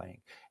learning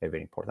playing a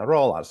very important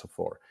role also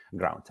for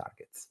ground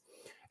targets.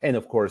 And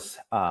of course,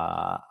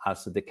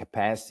 also the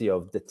capacity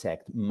of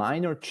detect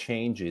minor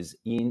changes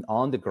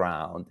on the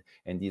ground.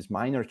 And these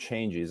minor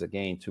changes,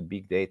 again, to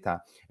big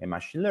data and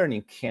machine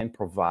learning can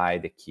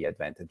provide a key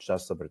advantage.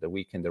 Just over the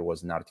weekend, there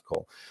was an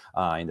article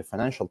in the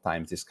Financial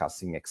Times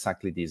discussing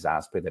exactly this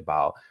aspect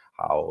about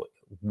how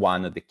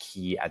one of the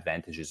key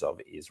advantages of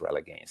Israel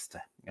against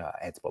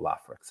Hezbollah,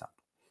 for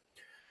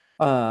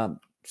example.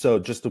 So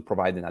just to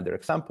provide another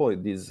example,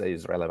 this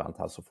is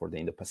relevant also for the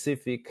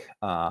Indo-Pacific.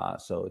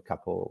 So a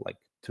couple, like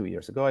 2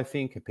 years ago, I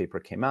think, a paper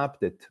came up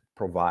that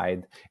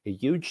provide a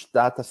huge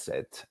data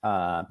set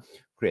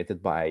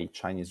created by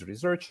Chinese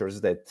researchers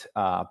that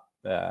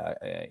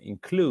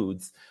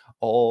includes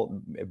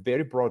a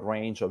very broad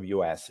range of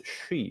US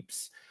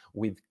ships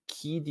with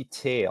key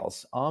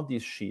details of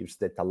these ships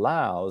that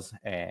allows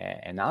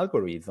an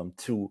algorithm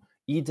to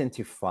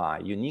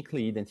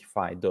uniquely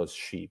identify those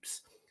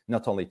ships,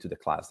 not only to the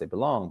class they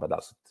belong, but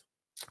also to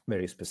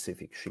very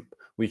specific ship,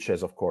 which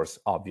has, of course,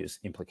 obvious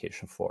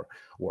implication for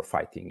war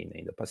fighting in the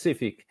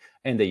Indo-Pacific.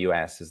 And the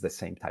US is the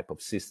same type of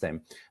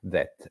system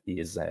that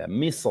is a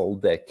missile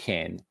that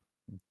can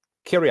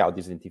carry out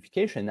this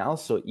identification and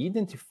also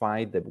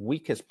identify the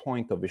weakest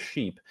point of a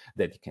ship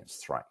that it can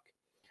strike.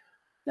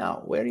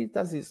 Now, where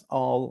does this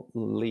all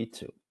lead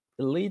to?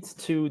 It leads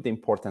to the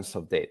importance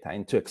of data.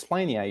 And to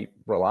explain it, I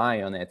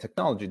rely on a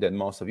technology that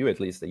most of you, at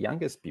least the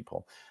youngest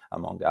people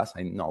among us,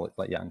 I'm not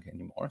young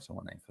anymore, so I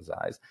want to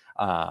emphasize,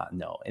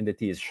 know, and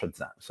that is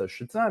Shazam. So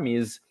Shazam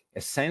is a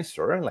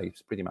sensor, like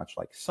it's pretty much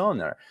like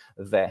sonar,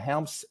 that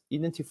helps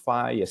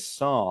identify a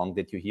song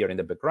that you hear in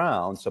the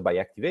background. So by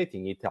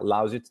activating it,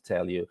 allows you to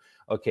tell you,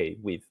 okay,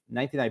 with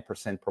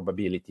 99%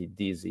 probability,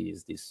 this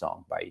is this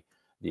song by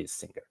this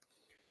singer.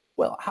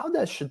 Well, how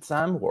does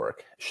Shazam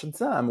work?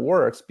 Shazam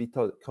works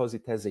because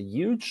it has a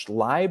huge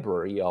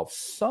library of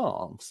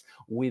songs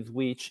with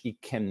which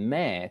it can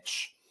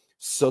match,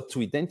 so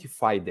to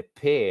identify the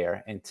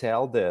pair and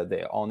tell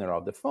the owner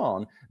of the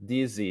phone,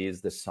 this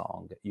is the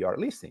song you are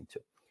listening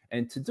to.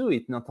 And to do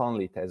it, not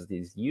only it has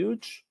this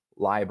huge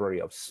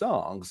library of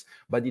songs,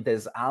 but it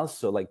has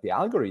also, like, the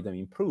algorithm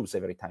improves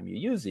every time you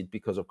use it,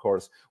 because of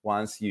course,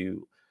 once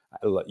you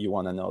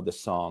want to know the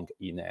song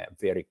in a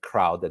very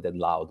crowded and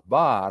loud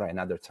bar.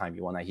 Another time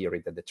you want to hear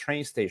it at the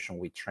train station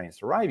with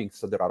trains arriving.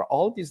 So there are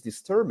all these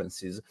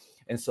disturbances.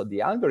 And so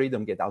the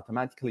algorithm gets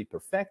automatically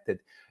perfected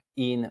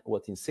in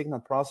what in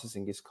signal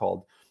processing is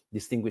called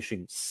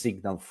distinguishing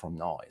signal from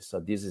noise. So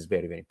this is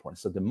very, very important.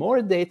 So the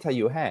more data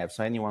you have,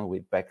 so anyone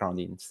with background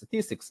in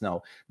statistics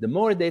know, the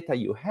more data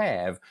you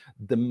have,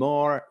 the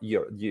more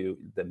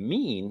the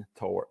mean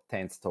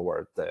tends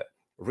toward the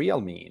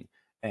real mean,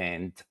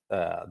 and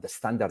the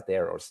standard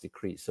errors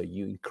decrease. So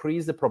you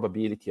increase the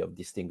probability of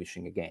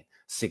distinguishing, again,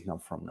 signal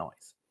from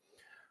noise.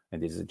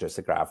 And this is just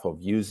a graph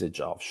of usage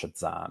of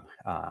Shazam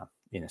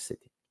in a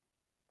city.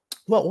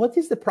 Well, what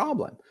is the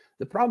problem?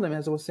 The problem,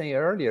 as I was saying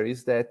earlier,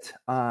 is that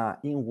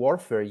in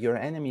warfare, your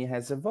enemy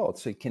has a vote,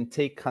 so it can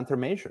take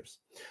countermeasures.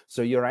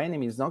 So your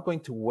enemy is not going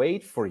to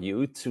wait for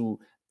you to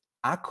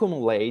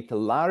accumulate a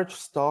large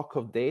stock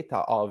of data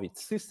of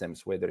its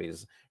systems, whether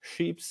it's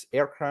ships,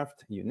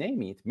 aircraft, you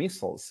name it,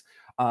 missiles,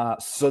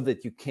 so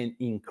that you can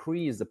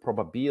increase the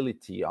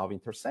probability of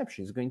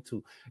interception. It's going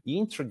to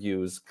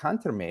introduce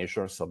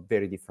countermeasures of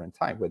very different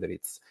type, whether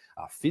it's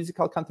a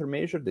physical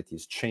countermeasure that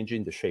is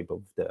changing the shape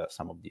of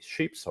some of these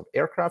ships or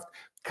aircraft,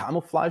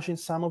 camouflaging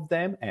some of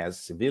them as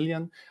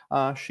civilian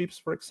ships,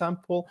 for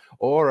example,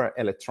 or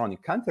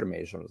electronic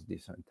countermeasures of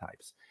different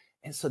types.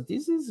 And so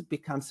this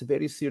becomes a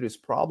very serious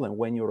problem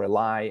when you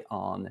rely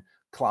on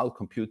cloud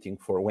computing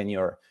for when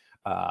your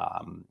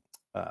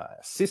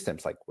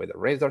systems, like whether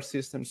radar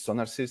systems,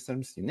 sonar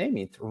systems, you name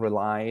it,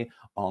 rely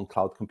on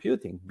cloud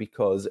computing.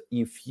 Because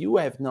if you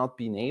have not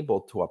been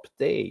able to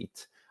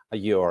update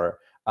your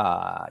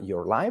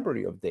your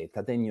library of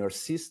data, then your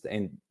system,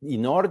 and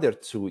in order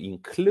to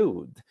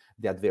include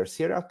the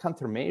adversarial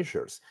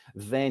countermeasures,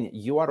 then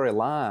you are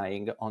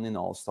relying on an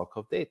old stock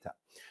of data.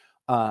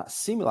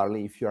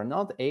 Similarly, if you're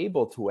not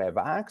able to have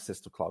access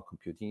to cloud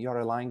computing, you're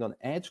relying on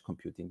edge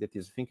computing. That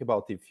is, think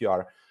about if you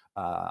are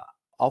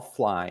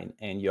offline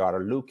and you are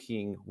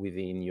looking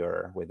within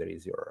your, whether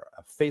it's your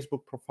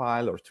Facebook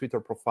profile or Twitter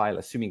profile,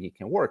 assuming it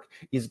can work,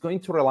 is going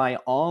to rely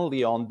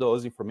only on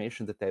those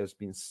information that has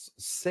been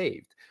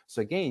saved.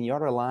 So again, you're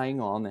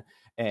relying on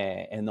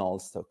an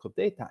old stock of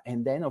data.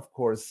 And then, of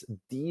course,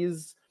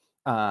 these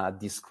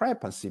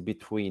discrepancy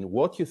between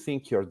what you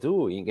think you're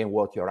doing and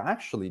what you're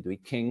actually doing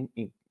can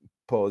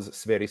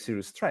pose very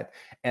serious threat,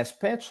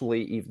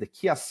 especially if the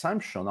key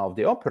assumption of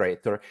the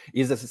operator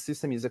is that the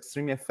system is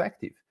extremely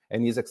effective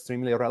and is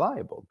extremely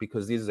reliable,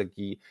 because this is a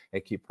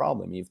key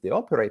problem. If the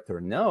operator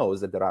knows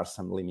that there are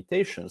some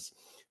limitations,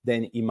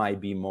 then it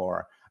might be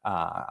more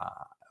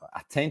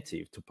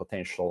attentive to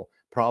potential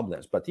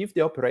problems. But if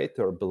the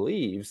operator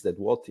believes that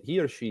what he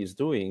or she is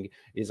doing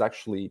is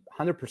actually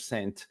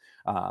 100%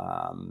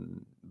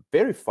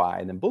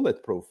 verified and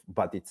bulletproof,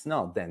 but it's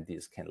not, then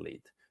this can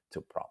lead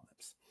to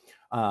problems.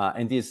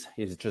 And this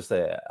is just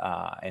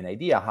an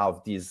idea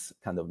how this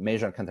kind of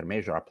measure and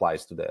countermeasure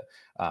applies to the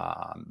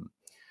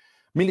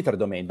military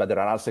domain, but there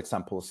are also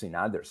examples in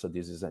others. So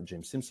this is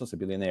James Simpson, a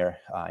billionaire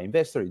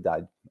investor. He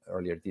died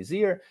earlier this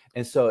year.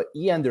 And so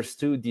he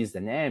understood this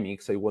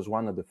dynamic. So he was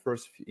one of the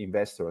first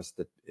investors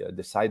that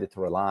decided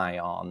to rely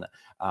on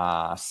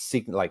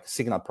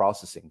signal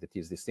processing, that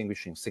is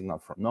distinguishing signal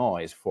from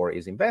noise, for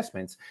his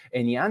investments.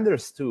 And he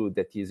understood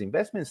that his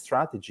investment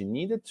strategy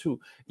needed to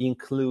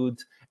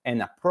include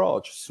an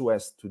approach so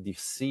as to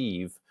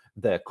deceive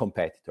the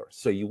competitor.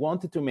 So he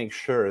wanted to make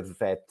sure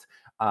that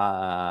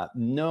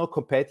no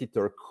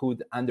competitor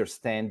could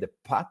understand the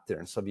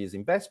patterns of his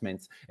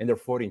investments and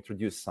therefore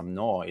introduce some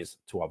noise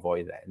to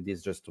avoid that. And this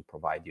is just to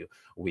provide you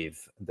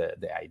with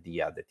the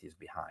idea that is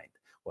behind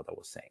what I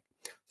was saying.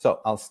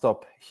 So I'll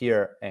stop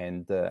here.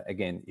 And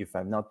again, if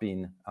I've not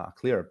been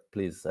clear,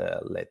 please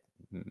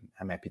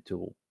I'm happy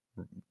to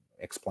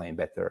explain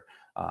better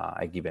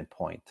a given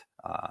point.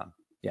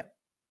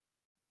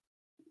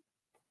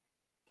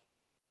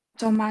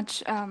 So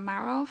much,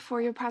 Maro,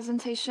 for your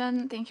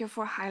presentation. Thank you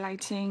for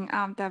highlighting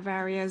the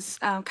various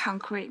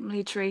concrete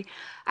military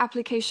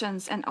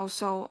applications and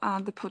also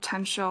the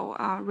potential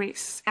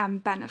risks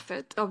and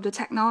benefit of the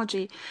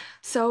technology.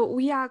 So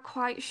we are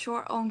quite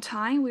short on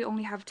time. We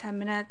only have 10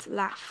 minutes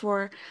left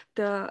for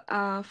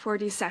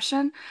this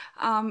session.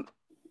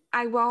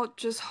 I will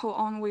just hold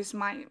on with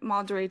my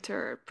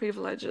moderator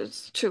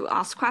privileges to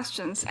ask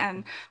questions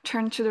and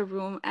turn to the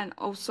room and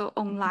also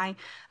online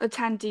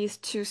attendees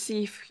to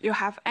see if you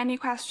have any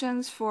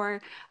questions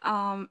for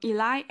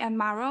Eli and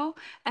Maro.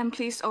 And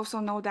please also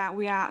know that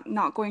we are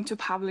not going to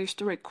publish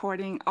the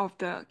recording of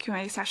the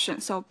Q&A session.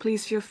 So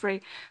please feel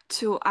free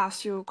to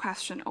ask your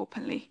question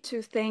openly.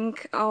 To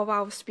thank all of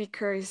our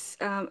speakers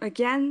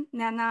again,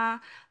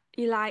 Nana,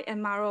 Eli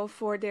and Maro,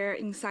 for their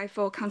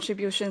insightful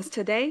contributions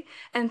today.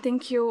 And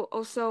thank you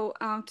also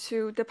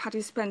to the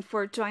participants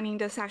for joining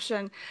the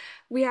session.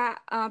 We are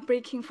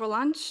breaking for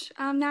lunch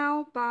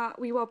now, but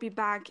we will be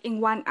back in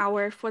 1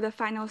 hour for the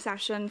final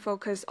session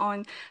focused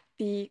on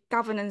the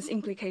governance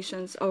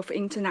implications of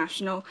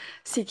international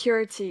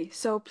security.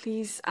 So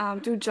please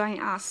do join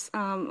us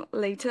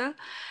later.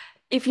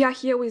 If you are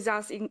here with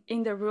us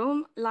in the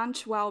room,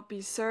 lunch will be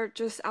served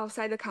just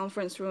outside the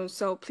conference room.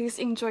 So please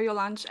enjoy your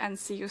lunch and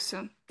see you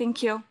soon.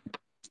 Thank you.